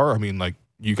as a star, I mean, like,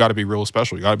 you got to be real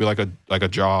special. You got to be like a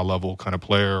Ja level kind of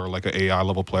player, or like an AI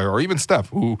level player, or even Steph,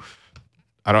 who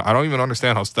I don't even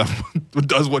understand how Steph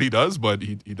does what he does, but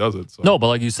he does it. So. No, but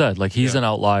like you said, like he's an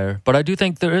outlier. But I do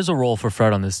think there is a role for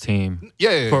Fred on this team.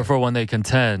 For when they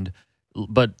contend.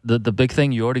 But the big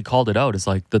thing, you already called it out, is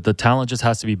like the talent just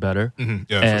has to be better.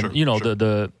 Yeah,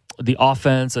 and the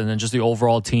offense and then just the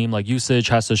overall team like usage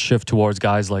has to shift towards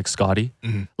guys like Scotty.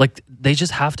 Like they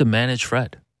just have to manage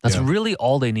Fred. That's really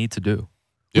all they need to do.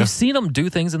 We've seen him do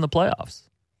things in the playoffs.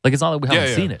 Like it's not that we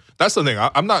haven't seen it. That's the thing.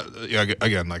 I'm not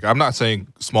again, like I'm not saying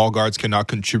small guards cannot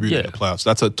contribute in the playoffs.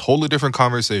 That's a totally different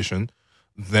conversation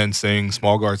than saying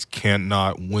small guards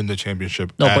cannot win the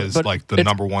championship as like the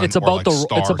number one. It's about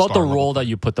it's about the role that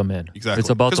you put them in. Exactly. It's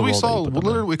about the role. Because we saw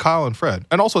literally Kyle and Fred,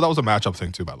 and also that was a matchup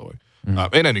thing too, by the way.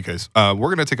 In any case, we're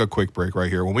gonna take a quick break right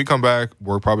here. When we come back,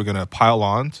 we're probably gonna pile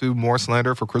on to more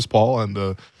slander for Chris Paul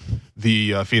and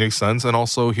the Phoenix Suns, and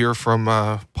also hear from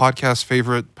podcast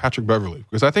favorite Patrick Beverley,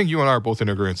 because I think you and I are both in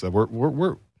agreement that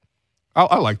we're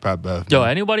I like Pat Bev. Yo,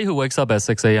 anybody who wakes up at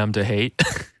 6 a.m. to hate,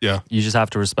 yeah, you just have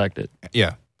to respect it.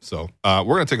 Yeah. So we're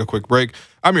going to take a quick break.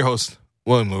 I'm your host,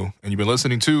 William Liu, and you've been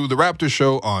listening to The Raptors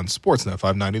Show on Sportsnet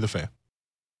 590 The Fan.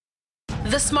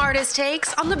 The smartest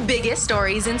takes on the biggest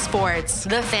stories in sports.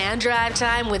 The Fan Drive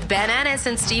Time with Ben Ennis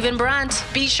and Stephen Brunt.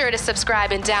 Be sure to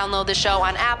subscribe and download the show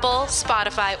on Apple,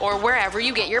 Spotify, or wherever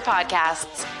you get your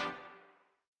podcasts.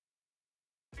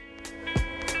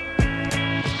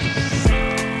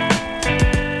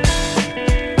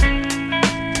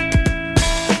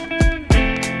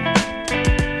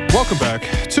 Welcome back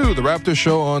to The Raptors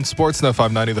Show on Sportsnet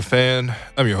 590 The Fan.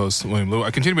 I'm your host, William Liu. I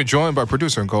continue to be joined by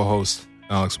producer and co-host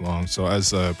Alex Wong. So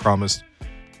as promised,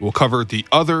 we'll cover the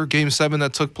other Game 7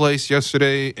 that took place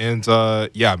yesterday. And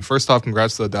first off,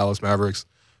 congrats to the Dallas Mavericks.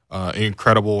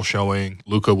 Incredible showing.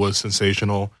 Luka was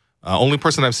sensational. Only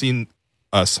person I've seen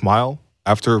smile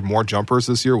after more jumpers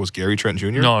this year was Gary Trent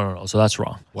Jr. No. So that's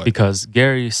wrong. What? Because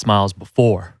Gary smiles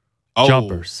before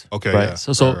jumpers. Okay, right? yeah.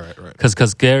 So right.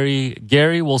 Because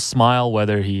Gary will smile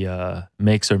whether he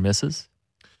makes or misses.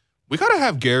 We gotta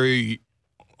have Gary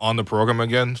on the program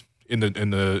again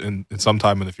in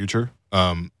sometime in the future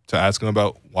to ask him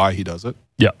about why he does it.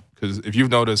 Yeah, because if you've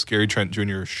noticed Gary Trent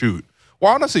Jr. shoot,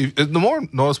 well, honestly, the more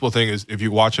noticeable thing is if you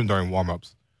watch him during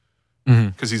warmups,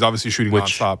 because he's obviously shooting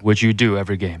nonstop, which you do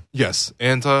every game. Yes,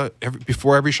 and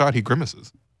before every shot he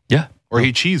grimaces. Yeah. Or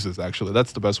he cheeses, actually.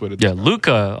 That's the best way to do it. Yeah,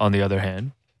 Luka, on the other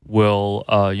hand, will,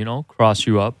 cross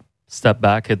you up, step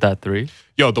back, hit that three.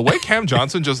 Yo, the way Cam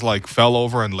Johnson just, fell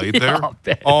over and laid there.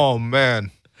 Oh,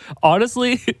 man.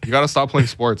 Honestly. You got to stop playing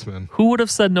sports, man. Who would have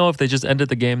said no if they just ended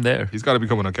the game there? He's got to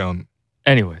become an accountant.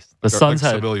 Anyways, the Suns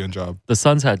had civilian job. The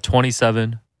Suns had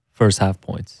 27 first half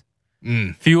points.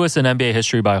 Fewest in NBA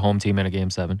history by a home team in a Game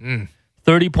 7.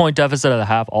 30-point deficit at the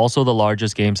half, also the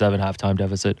largest Game 7 halftime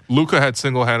deficit. Luka had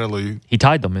single-handedly... He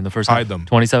tied them in the first half.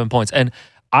 27 points. And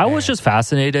I was just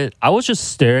fascinated. I was just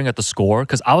staring at the score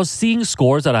because I was seeing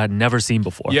scores that I had never seen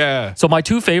before. Yeah. So my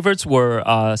two favorites were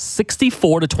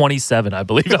 64-27, I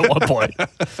believe, at one point.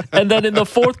 And then in the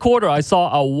fourth quarter, I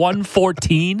saw a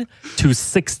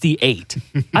 114-68.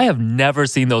 I have never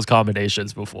seen those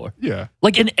combinations before. Yeah.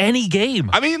 Like in any game.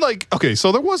 I mean, okay,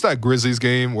 so there was that Grizzlies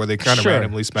game where they kind of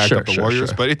randomly smacked up the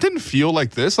Warriors, but it didn't feel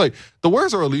like this. Like, the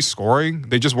Warriors are at least scoring.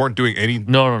 They just weren't doing any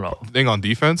thing on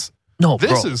defense. No,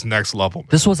 this is next level, man.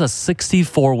 This was a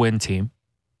 64-win team.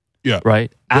 Yeah.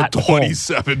 Right? At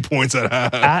 27 points at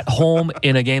half. At home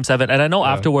in a Game 7. And I know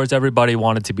afterwards everybody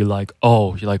wanted to be like,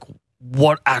 oh, you're like,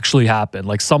 what actually happened?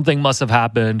 Like, something must have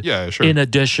happened in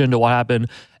addition to what happened.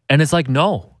 And it's like,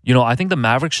 no. I think the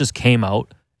Mavericks just came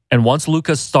out, and once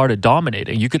Luka started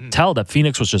dominating, you could tell that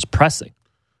Phoenix was just pressing.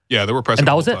 Yeah, they were pressing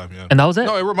all the time. And that was it.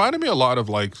 No, it reminded me a lot of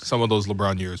some of those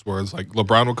LeBron years where it's like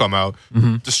LeBron would come out,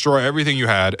 destroy everything you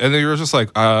had, and then you're just like,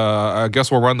 I guess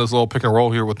we'll run this little pick and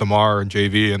roll here with DeMar and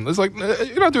JV, and it's like,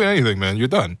 you're not doing anything, man. You're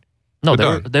done. No,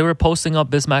 they were posting up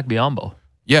Bismack Biyombo.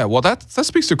 Yeah, well, that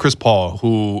speaks to Chris Paul,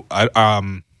 who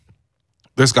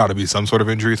there's got to be some sort of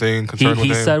injury thing concerned with him.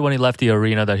 He said when he left the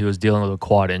arena that he was dealing with a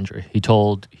quad injury. He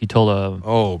told He told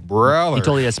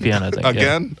ESPN, I think.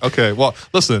 Again? Yeah. Okay. Well,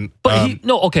 listen. But I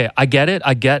get it.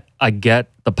 I get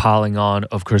the piling on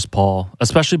of Chris Paul,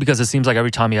 especially because it seems like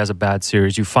every time he has a bad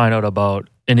series, you find out about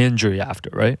an injury after,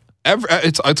 right?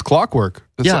 It's clockwork.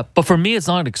 But for me, it's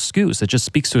not an excuse. It just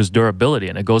speaks to his durability,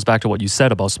 and it goes back to what you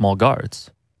said about small guards.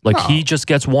 He just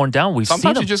gets worn down.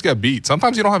 Sometimes you just get beat.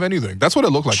 Sometimes you don't have anything. That's what it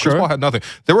looked like. Chris Paul had nothing.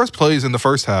 There was plays in the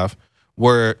first half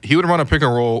where he would run a pick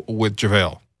and roll with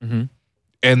JaVale.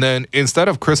 And then instead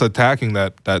of Chris attacking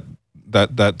that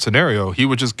scenario, he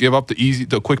would just give up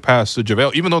the quick pass to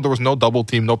JaVale. Even though there was no double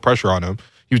team, no pressure on him,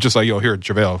 he was just like, yo, here,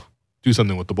 JaVale, do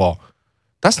something with the ball.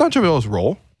 That's not JaVale's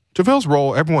role. JaVale's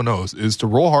role, everyone knows, is to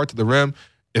roll hard to the rim.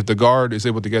 If the guard is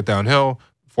able to get downhill,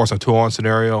 force a 2-on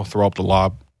scenario, throw up the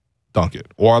lob, dunk it,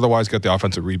 or otherwise get the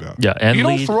offensive rebound. Yeah, and you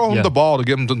don't throw him the ball to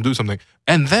get him to do something.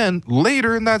 And then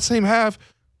later in that same half,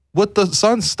 with the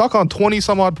Suns stuck on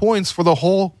 20-some-odd points for the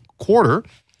whole quarter,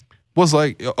 was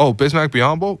like, oh, Bismack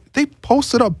Biyombo? They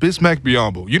posted up Bismack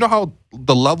Biyombo. You know how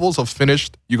the levels of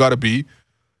finished you got to be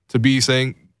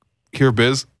saying, here,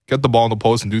 Biz, get the ball in the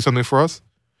post and do something for us?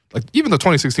 Like, even the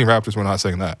 2016 Raptors were not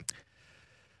saying that.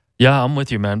 Yeah, I'm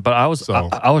with you, man. But I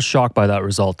was shocked by that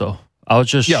result, though. I was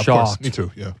just Of course. shocked Me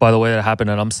too. Yeah. by the way that happened.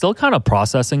 And I'm still kind of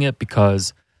processing it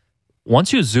because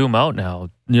once you zoom out now,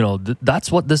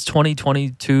 that's what this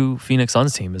 2022 Phoenix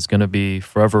Suns team is going to be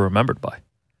forever remembered by.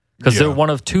 Because they're one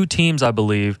of two teams, I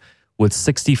believe, with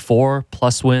 64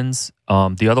 plus wins.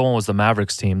 The other one was the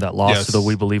Mavericks team that lost to the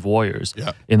We Believe Warriors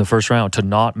in the first round to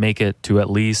not make it to at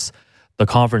least the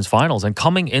conference finals. And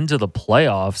coming into the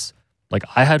playoffs, like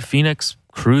I had Phoenix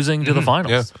cruising to the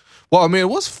finals. Yeah. Well, I mean, it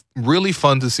was really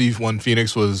fun to see when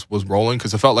Phoenix was rolling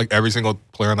because it felt like every single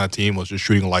player on that team was just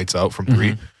shooting lights out from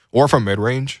three or from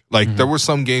mid-range. Like there were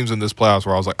some games in this playoffs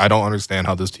where I was like, I don't understand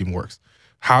how this team works.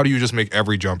 How do you just make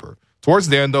every jumper? Towards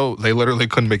the end, though, they literally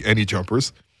couldn't make any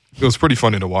jumpers. It was pretty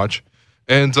funny to watch.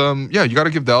 And, you got to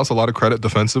give Dallas a lot of credit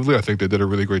defensively. I think they did a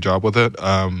really great job with it.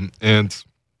 And,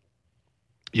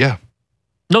 yeah.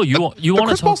 No, you want to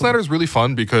Chris Paul slander is really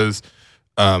fun because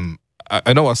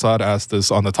I know Assad asked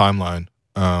this on the timeline.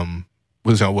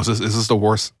 Is this the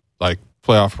worst like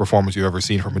playoff performance you've ever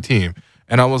seen from a team?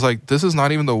 And I was like, this is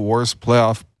not even the worst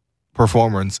playoff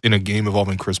performance in a game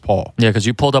involving Chris Paul. Yeah, because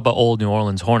you pulled up an old New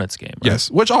Orleans Hornets game. Right?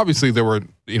 Yes, which obviously there were,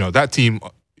 that team,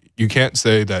 you can't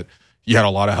say that you had a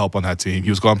lot of help on that team. He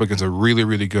was going up against a really,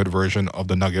 really good version of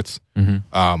the Nuggets. And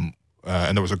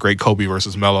there was a great Kobe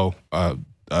versus Melo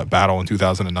battle in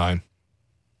 2009.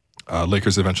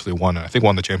 Lakers eventually won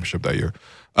the championship that year.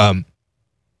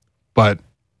 But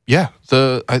yeah,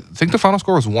 I think the final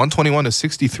score was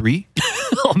 121-63.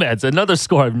 Oh man, it's another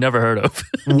score I've never heard of.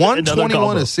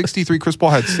 121-63. Chris Paul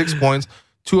had 6 points,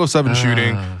 2 of 7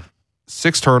 shooting,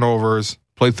 6 turnovers,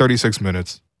 played 36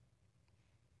 minutes.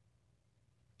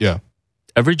 Yeah.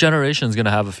 Every generation is going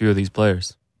to have a few of these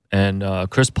players, and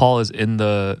Chris Paul is in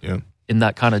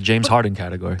that kind of James Harden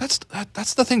category.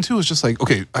 That's the thing too. Is just like,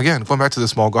 okay, again, going back to the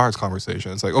small guards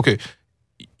conversation. It's like, okay,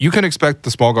 you can expect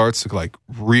the small guards to like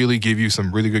really give you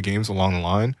some really good games along the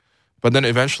line, but then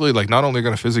eventually, like, not only are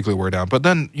going to physically wear down, but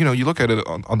then you look at it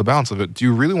on the balance of it. Do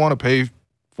you really want to pay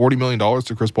 $40 million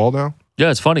to Chris Paul now? Yeah,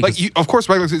 it's funny. Like, of course,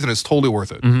 regular season is totally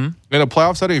worth it. In a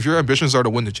playoff setting, if your ambitions are to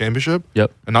win the championship, and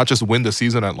not just win the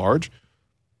season at large,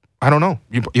 I don't know.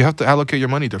 You have to allocate your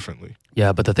money differently.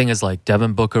 Yeah, but the thing is, like,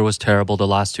 Devin Booker was terrible the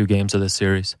last 2 games of this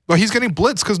series. Well, he's getting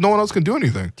blitzed because no one else can do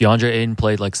anything. DeAndre Ayton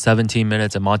played like 17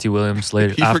 minutes, and Monty Williams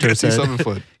later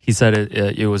he said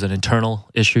it was an internal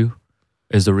issue,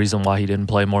 is the reason why he didn't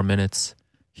play more minutes.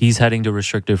 He's heading to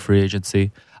restricted free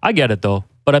agency. I get it though,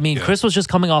 but I mean, Chris was just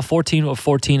coming off 14 of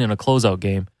 14 in a closeout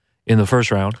game in the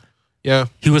first round. Yeah,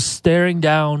 he was staring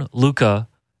down Luka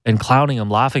and clowning him,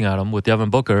 laughing at him with Devin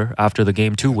Booker after the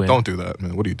Game 2 win. Don't do that,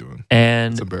 man. What are you doing?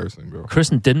 And it's embarrassing, bro. Chris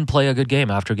didn't play a good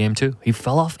game after Game 2. He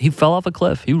fell off a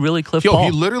cliff. He really cliffed Paul. He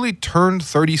literally turned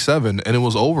 37 and it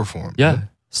was over for him. Yeah. Man.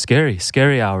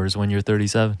 Scary hours when you're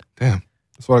 37. Damn.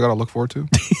 That's what I got to look forward to.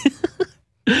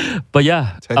 But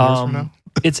yeah, 10 years from now.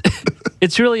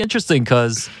 it's really interesting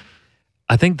because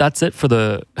I think that's it for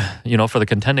the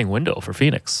contending window for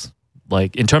Phoenix.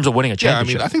 Like in terms of winning a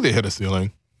championship. Yeah, I think they hit a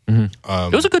ceiling.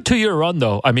 It was a good 2-year run,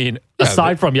 though. I mean,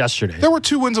 aside from yesterday, they were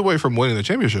 2 wins away from winning the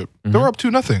championship. They were up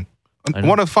 2-0.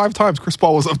 1 of 5 times, Chris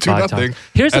Paul was up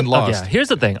 2-0 and lost. Here's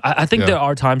the thing. I think there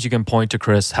are times you can point to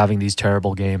Chris having these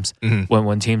terrible games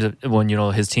when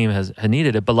his team has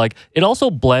needed it. But like, it also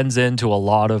blends into a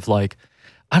lot of like,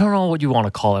 I don't know what you want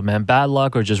to call it, man. Bad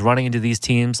luck or just running into these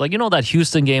teams. Like, that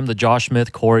Houston game, the Josh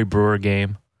Smith, Corey Brewer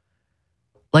game.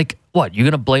 Like, what? You're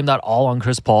gonna blame that all on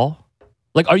Chris Paul?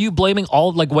 Like, are you blaming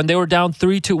all, like, when they were down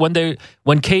 3-2,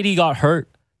 when KD got hurt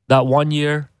that 1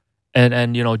 year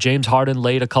and James Harden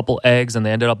laid a couple eggs and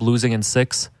they ended up losing in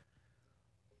 6?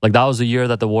 Like, that was the year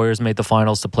that the Warriors made the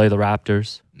finals to play the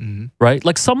Raptors, right?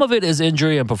 Like, some of it is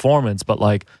injury and performance, but,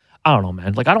 like, I don't know,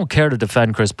 man. Like, I don't care to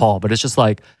defend Chris Paul, but it's just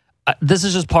like, this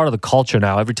is just part of the culture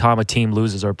now. Every time a team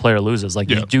loses or a player loses, like,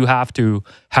 you do have to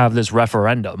have this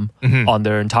referendum on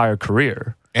their entire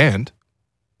career. And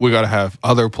we got to have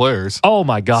other players. Oh,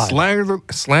 my God.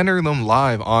 Slandering them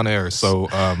live on air. So,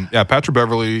 Patrick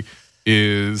Beverley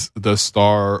is the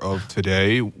star of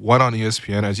today. Went on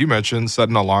ESPN, as you mentioned, set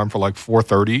an alarm for like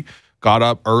 4:30. Got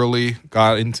up early,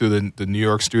 got into the New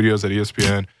York studios at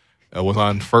ESPN. Was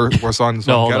on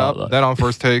then on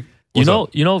First Take.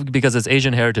 Because it's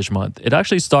Asian Heritage Month, it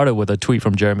actually started with a tweet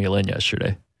from Jeremy Lin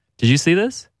yesterday. Did you see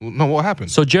this? No, what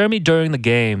happened? So Jeremy, during the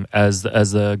game, as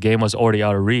the game was already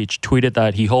out of reach, tweeted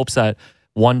that he hopes that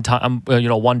one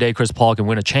day Chris Paul can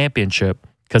win a championship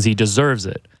because he deserves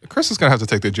it. Chris is going to have to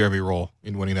take the Jeremy role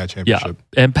in winning that championship.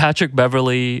 Yeah, and Patrick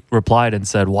Beverley replied and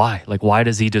said, why? Like, why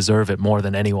does he deserve it more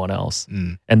than anyone else?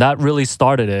 And that really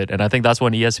started it, and I think that's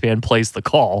when ESPN placed the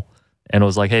call and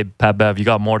was like, "Hey, Pat Bev, you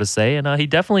got more to say?" And he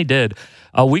definitely did.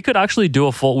 We could actually do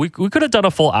a full. We could have done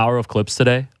a full hour of clips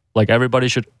today. Like, everybody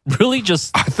should really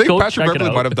just. I think Patrick Beverley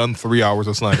might have done 3 hours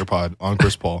of Slander Pod on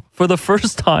Chris Paul. For the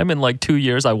first time in like 2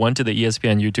 years, I went to the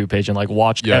ESPN YouTube page and like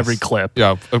watched every clip.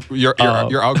 Yeah, your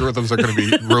algorithms are going to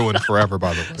be ruined forever,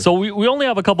 by the way. So we only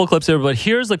have a couple clips here, but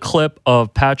here's a clip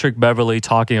of Patrick Beverley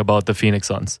talking about the Phoenix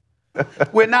Suns.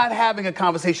 We're not having a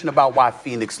conversation about why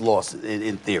Phoenix lost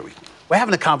in theory. We're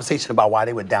having a conversation about why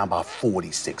they were down by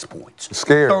 46 points.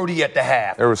 Scared. 30 at the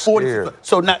half. They were scared.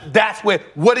 So now that's where,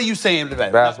 what are you saying to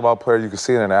that? Basketball player, you can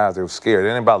see it in their eyes. They were scared. It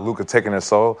ain't about Luka taking their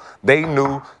soul. They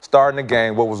knew starting the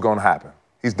game what was going to happen.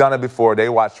 He's done it before. They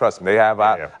watch, trust me. They have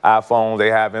iPhones. They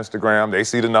have Instagram. They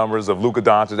see the numbers of Luka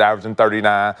Doncic averaging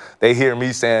 39. They hear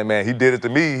me saying, man, he did it to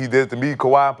me. He did it to me.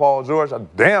 Kawhi and Paul George. I'm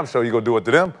damn sure you going to do it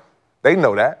to them. They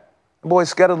know that. The boy's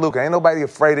scared of Luka. Ain't nobody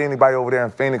afraid of anybody over there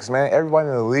in Phoenix, man. Everybody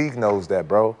in the league knows that,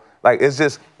 bro. Like, it's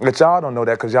just that y'all don't know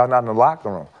that because y'all not in the locker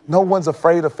room. No one's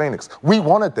afraid of Phoenix. We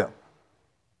wanted them.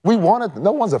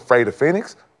 No one's afraid of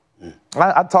Phoenix.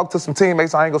 I talked to some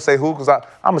teammates. I ain't going to say who because I'm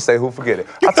going to say who. Forget it.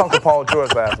 I talked to Paul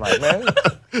George last night, man.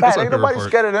 Ain't nobody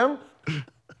scared of them.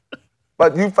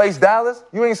 But you face Dallas.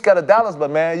 You ain't scared of Dallas, but,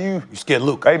 man, you scared of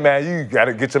Luka. Hey, man, you got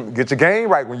to get your game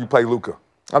right when you play Luka.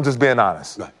 I'm just being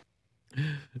honest. Right.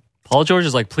 Paul George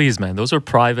is like, please, man, those are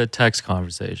private text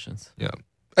conversations. Yeah.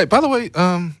 Hey, by the way,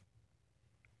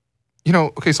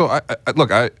 okay, so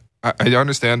I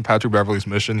understand Patrick Beverley's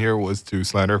mission here was to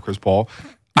slander Chris Paul.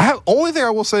 Only thing I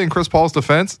will say in Chris Paul's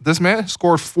defense, this man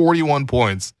scored 41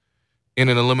 points in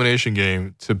an elimination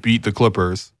game to beat the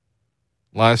Clippers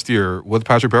last year with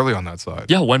Patrick Beverley on that side.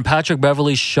 Yeah, when Patrick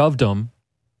Beverley shoved him,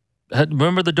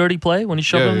 remember the dirty play when he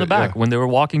shoved him in the back when they were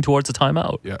walking towards the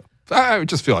timeout? Yeah. I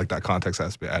just feel like that context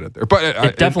has to be added there. But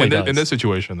it definitely does. In this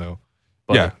situation, though,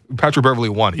 Patrick Beverley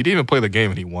won. He didn't even play the game,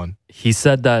 and he won. He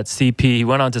said that he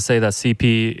went on to say that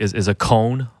CP is a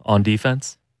cone on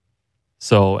defense.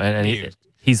 So,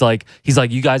 he's like,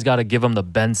 you guys got to give him the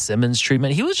Ben Simmons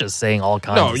treatment. He was just saying all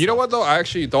kinds of stuff. No, you know what, though? I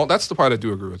actually don't. That's the part I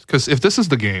do agree with. Because if this is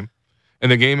the game, and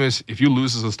the game is if you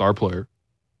lose as a star player,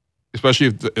 especially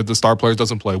if the star player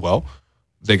doesn't play well,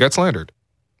 they get slandered.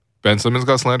 Ben Simmons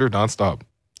got slandered nonstop.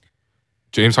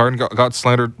 James Harden got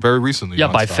slandered very recently.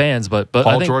 Yeah, by fans, but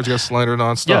Paul George got slandered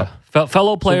nonstop. Yeah,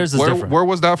 fellow players is different. Where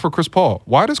was that for Chris Paul?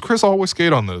 Why does Chris always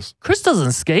skate on this? Chris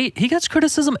doesn't skate. He gets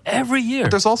criticism every year.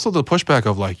 But there's also the pushback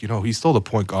of like, he's still the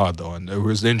point guard though, and there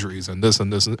was injuries and this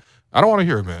and this. I don't want to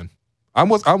hear it, man. I'm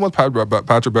with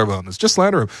Patrick Beverley on this. Just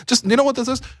slander him. Just you know what this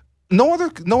is? No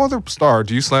other star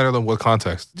do you slander them with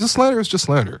context. Just slander is just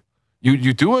slander.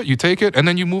 You do it, you take it, and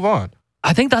then you move on.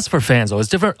 I think that's for fans, though. It's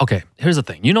different. Okay, here's the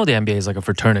thing. The NBA is like a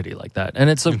fraternity like that. And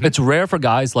it's rare for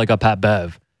guys like a Pat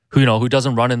Bev, who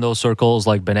doesn't run in those circles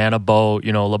like Banana Boat,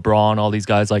 LeBron, all these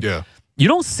guys. Like, you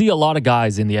don't see a lot of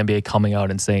guys in the NBA coming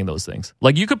out and saying those things.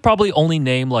 Like, you could probably only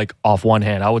name, like, off one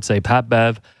hand. I would say Pat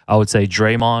Bev. I would say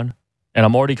Draymond. And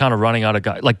I'm already kind of running out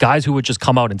of guys who would just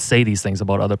come out and say these things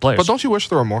about other players. But don't you wish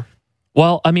there were more?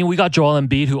 Well, I mean, we got Joel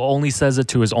Embiid, who only says it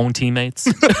to his own teammates.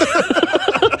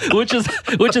 which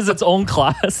is its own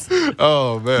class.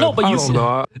 Oh man, no,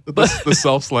 but the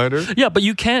self slander. Yeah, but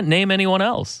you can't name anyone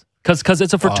else because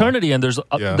it's a fraternity and there's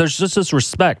just this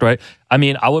respect, right? I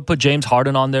mean, I would put James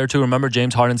Harden on there too. Remember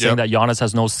James Harden saying that Giannis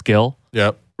has no skill?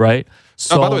 Yep. Right.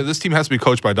 So, by the way, this team has to be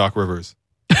coached by Doc Rivers,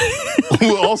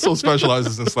 who also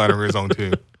specializes in slandering his own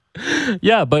team.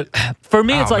 Yeah, but for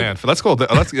me, it's like let's go.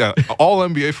 All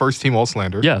NBA first team all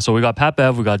slander. Yeah, so we got Pat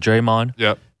Bev, we got Draymond.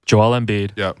 Yep. Joel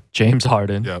Embiid, yep. James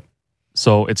Harden. Yep.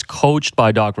 So it's coached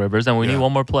by Doc Rivers, and we need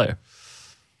one more player.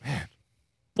 Man.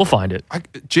 We'll find it.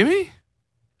 Jimmy?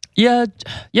 Yeah,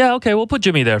 okay, we'll put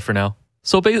Jimmy there for now.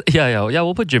 So,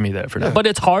 we'll put Jimmy there for now. But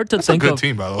it's hard to think of... That's a good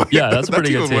team, by the way. Yeah, that's a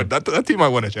pretty good team. That team might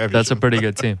win a championship. That's a pretty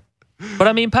good team. But,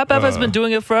 I mean, Pat Bev has been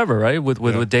doing it forever, right? With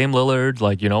Dame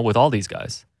Lillard, with all these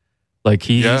guys. Like,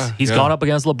 he's gone up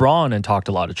against LeBron and talked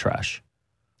a lot of trash.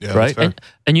 Yeah, right?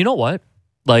 And you know what?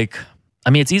 Like... I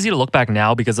mean, it's easy to look back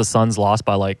now because the Suns lost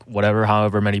by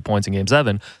however many points in Game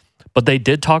 7. But they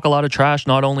did talk a lot of trash,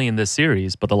 not only in this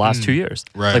series, but the last 2 years.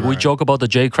 Right. We joke about the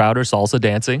Jay Crowder salsa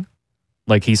dancing.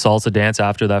 Like, he salsa danced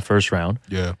after that first round.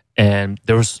 Yeah. And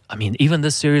there was, even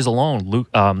this series alone,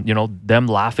 them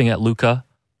laughing at Luka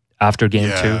after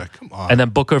Game 2. Come on. And then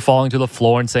Booker falling to the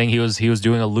floor and saying he was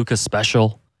doing a Luka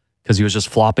special because he was just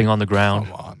flopping on the ground.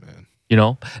 Come on,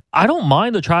 man. I don't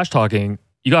mind the trash talking.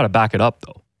 You got to back it up,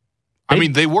 though.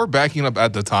 They were backing up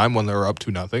at the time when they were up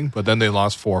 2-0, but then they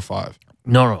lost 4 or 5.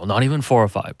 No, not even 4 or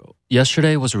 5. Bro.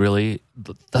 Yesterday was really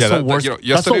that's the worst.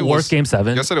 That's the worst Game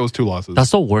 7. Yesterday was 2 losses.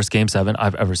 That's the worst Game 7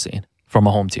 I've ever seen from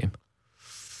a home team.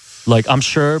 Like, I'm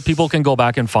sure people can go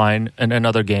back and find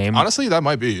another game. Honestly, that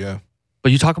might be, yeah.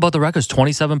 But you talk about the records.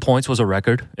 27 points was a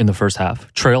record in the first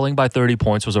half. Trailing by 30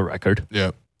 points was a record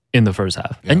in the first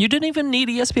half. Yeah. And you didn't even need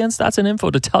ESPN stats and info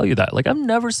to tell you that. Like, I've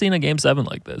never seen a Game 7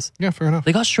 like this. Yeah, fair enough.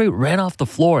 They got straight ran off the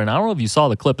floor. And I don't know if you saw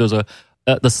the clip. There's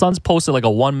the Suns posted like a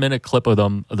 1-minute clip of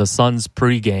them, the Suns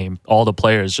pregame, all the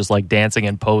players just like dancing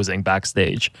and posing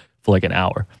backstage for like an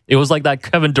hour. It was like that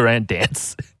Kevin Durant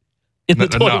dance in the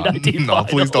 2019 No,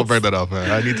 please don't bring that up, man.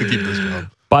 I need to keep this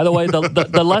job. By the way,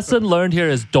 the lesson learned here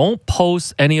is don't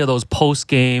post any of those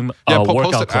post-game workout post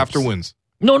it clips. after wins.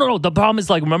 No. The problem is,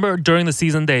 like, remember during the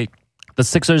season, the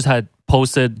Sixers had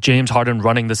posted James Harden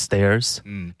running the stairs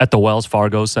at the Wells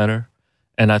Fargo Center.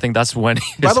 And I think that's when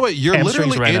By the way, you're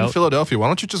literally in Philadelphia. Why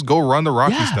don't you just go run the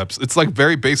Rocky steps? It's like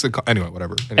very basic. Anyway,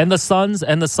 whatever. Anyway. And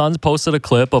the Suns posted a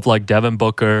clip of like Devin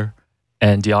Booker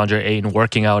and DeAndre Ayton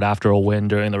working out after a win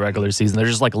during the regular season. They're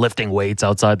just like lifting weights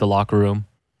outside the locker room.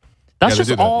 That's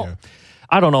just all.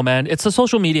 I don't know, man. It's a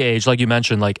social media age, like you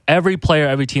mentioned. Like every player,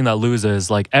 every team that loses,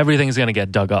 like everything's gonna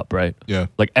get dug up, right? Yeah.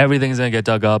 Like everything's gonna get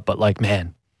dug up. But like,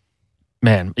 man,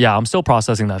 yeah, I'm still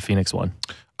processing that Phoenix one.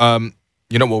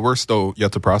 You know what we're still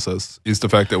yet to process is the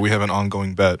fact that we have an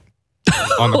ongoing bet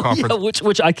on the conference,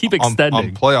 which I keep extending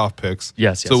on playoff picks.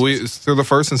 Yes. So through the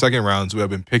first and second rounds, we have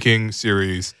been picking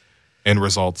series and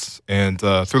results. And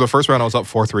through the first round, I was up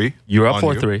 4-3. You were up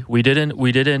 4-3. We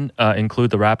didn't include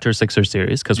the Raptors-Sixers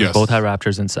series because we both had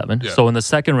Raptors in 7. Yeah. So in the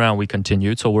second round, we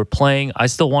continued. So we're playing. I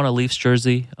still want a Leafs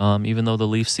jersey, even though the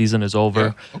Leafs season is over.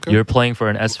 Yeah, okay. You're playing for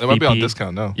an SVP. It might be on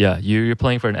discount now. Yeah, you're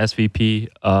playing for an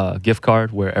SVP gift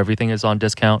card where everything is on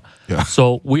discount. Yeah.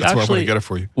 So That's where I'm gonna get it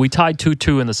for you. We tied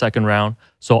 2-2 in the second round.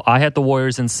 So I had the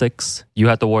Warriors in 6. You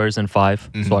had the Warriors in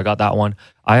 5. Mm-hmm. So I got that one.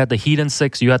 I had the Heat in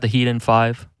 6. You had the Heat in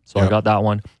 5. So I got that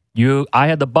one. I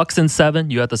had the Bucks in 7.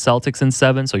 You had the Celtics in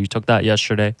 7. So you took that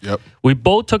yesterday. Yep. We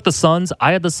both took the Suns.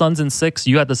 I had the Suns in 6.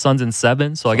 You had the Suns in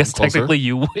 7. So I guess technically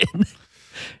you win.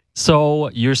 So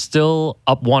you're still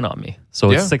up 1 on me.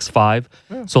 So it's 6-5.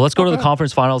 Yeah. So let's go to the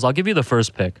conference finals. I'll give you the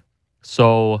first pick.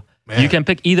 So you can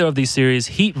pick either of these series: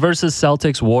 Heat versus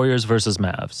Celtics, Warriors versus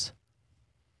Mavs.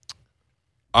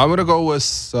 I'm gonna go with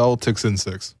Celtics in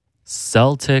 6.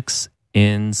 Celtics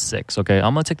in 6. Okay,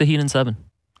 I'm gonna take the Heat in 7.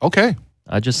 Okay.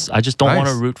 I just don't want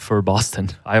to root for Boston.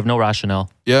 I have no rationale.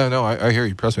 Yeah, no, I hear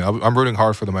you. Trust me. I'm rooting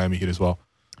hard for the Miami Heat as well.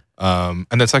 And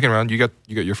then second round, you got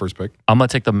your first pick. I'm gonna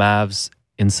take the Mavs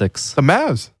in 6. The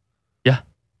Mavs? Yeah.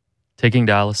 Taking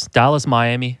Dallas. Dallas,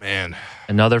 Miami. Man.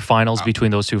 Another finals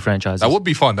between those two franchises. That would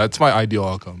be fun. That's my ideal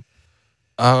outcome.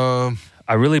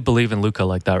 I really believe in Luka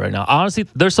like that right now. Honestly,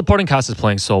 their supporting cast is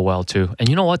playing so well too. And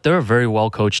you know what? They're a very well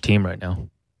coached team right now.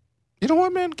 You know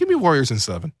what, man? Give me Warriors in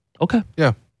 7. Okay.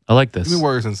 Yeah. I like this. Give me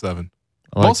Warriors in 7.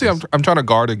 Mostly, I'm trying to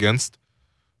guard against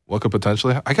what could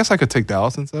potentially. I guess I could take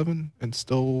Dallas in 7 and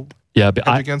still. Yeah, but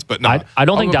no, I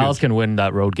don't think Dallas can win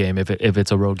that road game if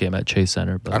it's a road game at Chase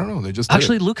Center. But I don't know. They just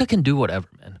actually Luka can do whatever,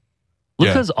 man.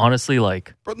 Luka's honestly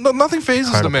like. But nothing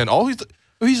phases the man. All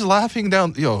he's laughing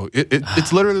down.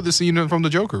 It's literally the scene from the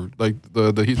Joker, like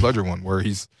the Heath Ledger one, where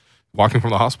he's walking from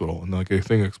the hospital and like a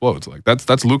thing explodes. Like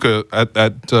that's Luka at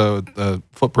the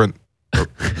footprint.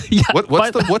 Yeah,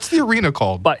 what's the arena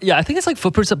called? But yeah, I think it's like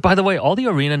Footprints. By the way, all the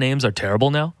arena names are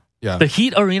terrible now. Yeah. The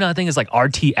Heat Arena, I think, is like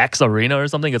RTX Arena or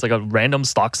something. It's like a random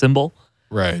stock symbol.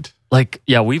 Right. Like,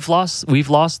 yeah, we've lost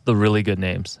the really good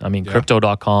names. I mean,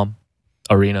 Crypto.com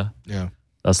Arena. Yeah.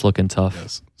 That's looking tough.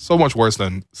 Yes. So much worse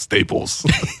than Staples.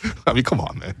 I mean, come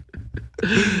on, man.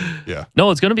 Yeah.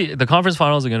 No, the conference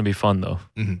finals are going to be fun, though.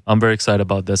 Mm-hmm. I'm very excited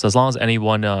about this. As long as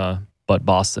anyone but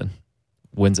Boston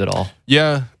wins it all.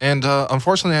 Yeah, and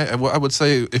unfortunately, I would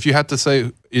say if you had to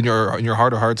say in your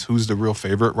heart of hearts who's the real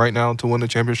favorite right now to win the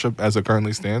championship as it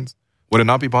currently stands, would it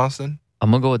not be Boston?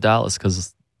 I'm gonna go with Dallas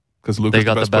because they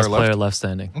got the best player left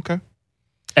standing. Okay,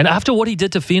 and after what he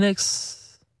did to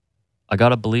Phoenix, I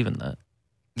gotta believe in that.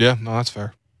 Yeah, no, that's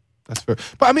fair. That's fair.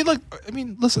 But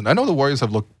listen, I know the Warriors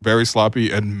have looked very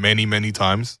sloppy and many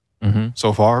times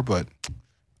so far, but.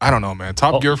 I don't know, man.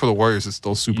 Top Gear for the Warriors is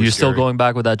still super You're scary. Still going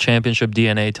back with that championship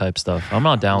DNA type stuff. I'm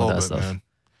not down with that stuff. Man.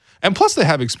 And plus, they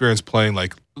have experience playing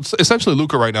like essentially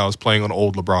Luka right now is playing an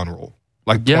old LeBron role,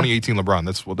 like 2018 LeBron.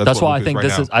 That's why I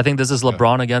think this is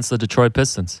LeBron against the Detroit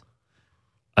Pistons.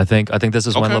 I think this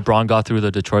is when LeBron got through the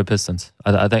Detroit Pistons.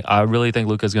 I really think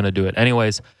Luka's going to do it.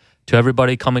 Anyways, to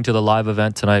everybody coming to the live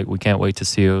event tonight, we can't wait to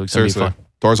see you. It's Seriously, gonna be fun.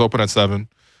 Doors open at 7.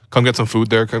 come get some food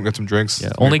there, come get some drinks.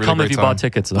 Yeah, only come if you bought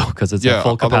tickets, though, because it's at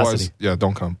full capacity.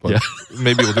 Don't come. But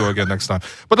maybe we'll do it again next time.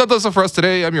 But that does it for us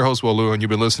today. I'm your host, Will Lou, and you've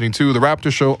been listening to The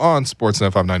Raptor Show on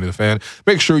Sportsnet 590 The Fan.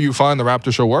 Make sure you find The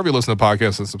Raptor Show wherever you listen to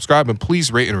podcasts and subscribe, and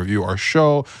please rate and review our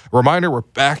show. Reminder, we're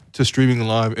back to streaming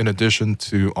live in addition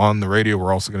to on the radio.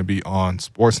 We're also going to be on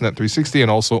Sportsnet 360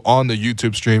 and also on the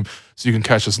YouTube stream, so you can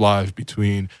catch us live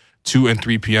between 2 and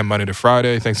 3 p.m. Monday to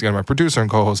Friday. Thanks again to my producer and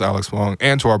co-host, Alex Wong,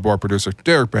 and to our board producer,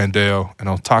 Derek Bandeo, and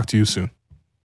I'll talk to you soon.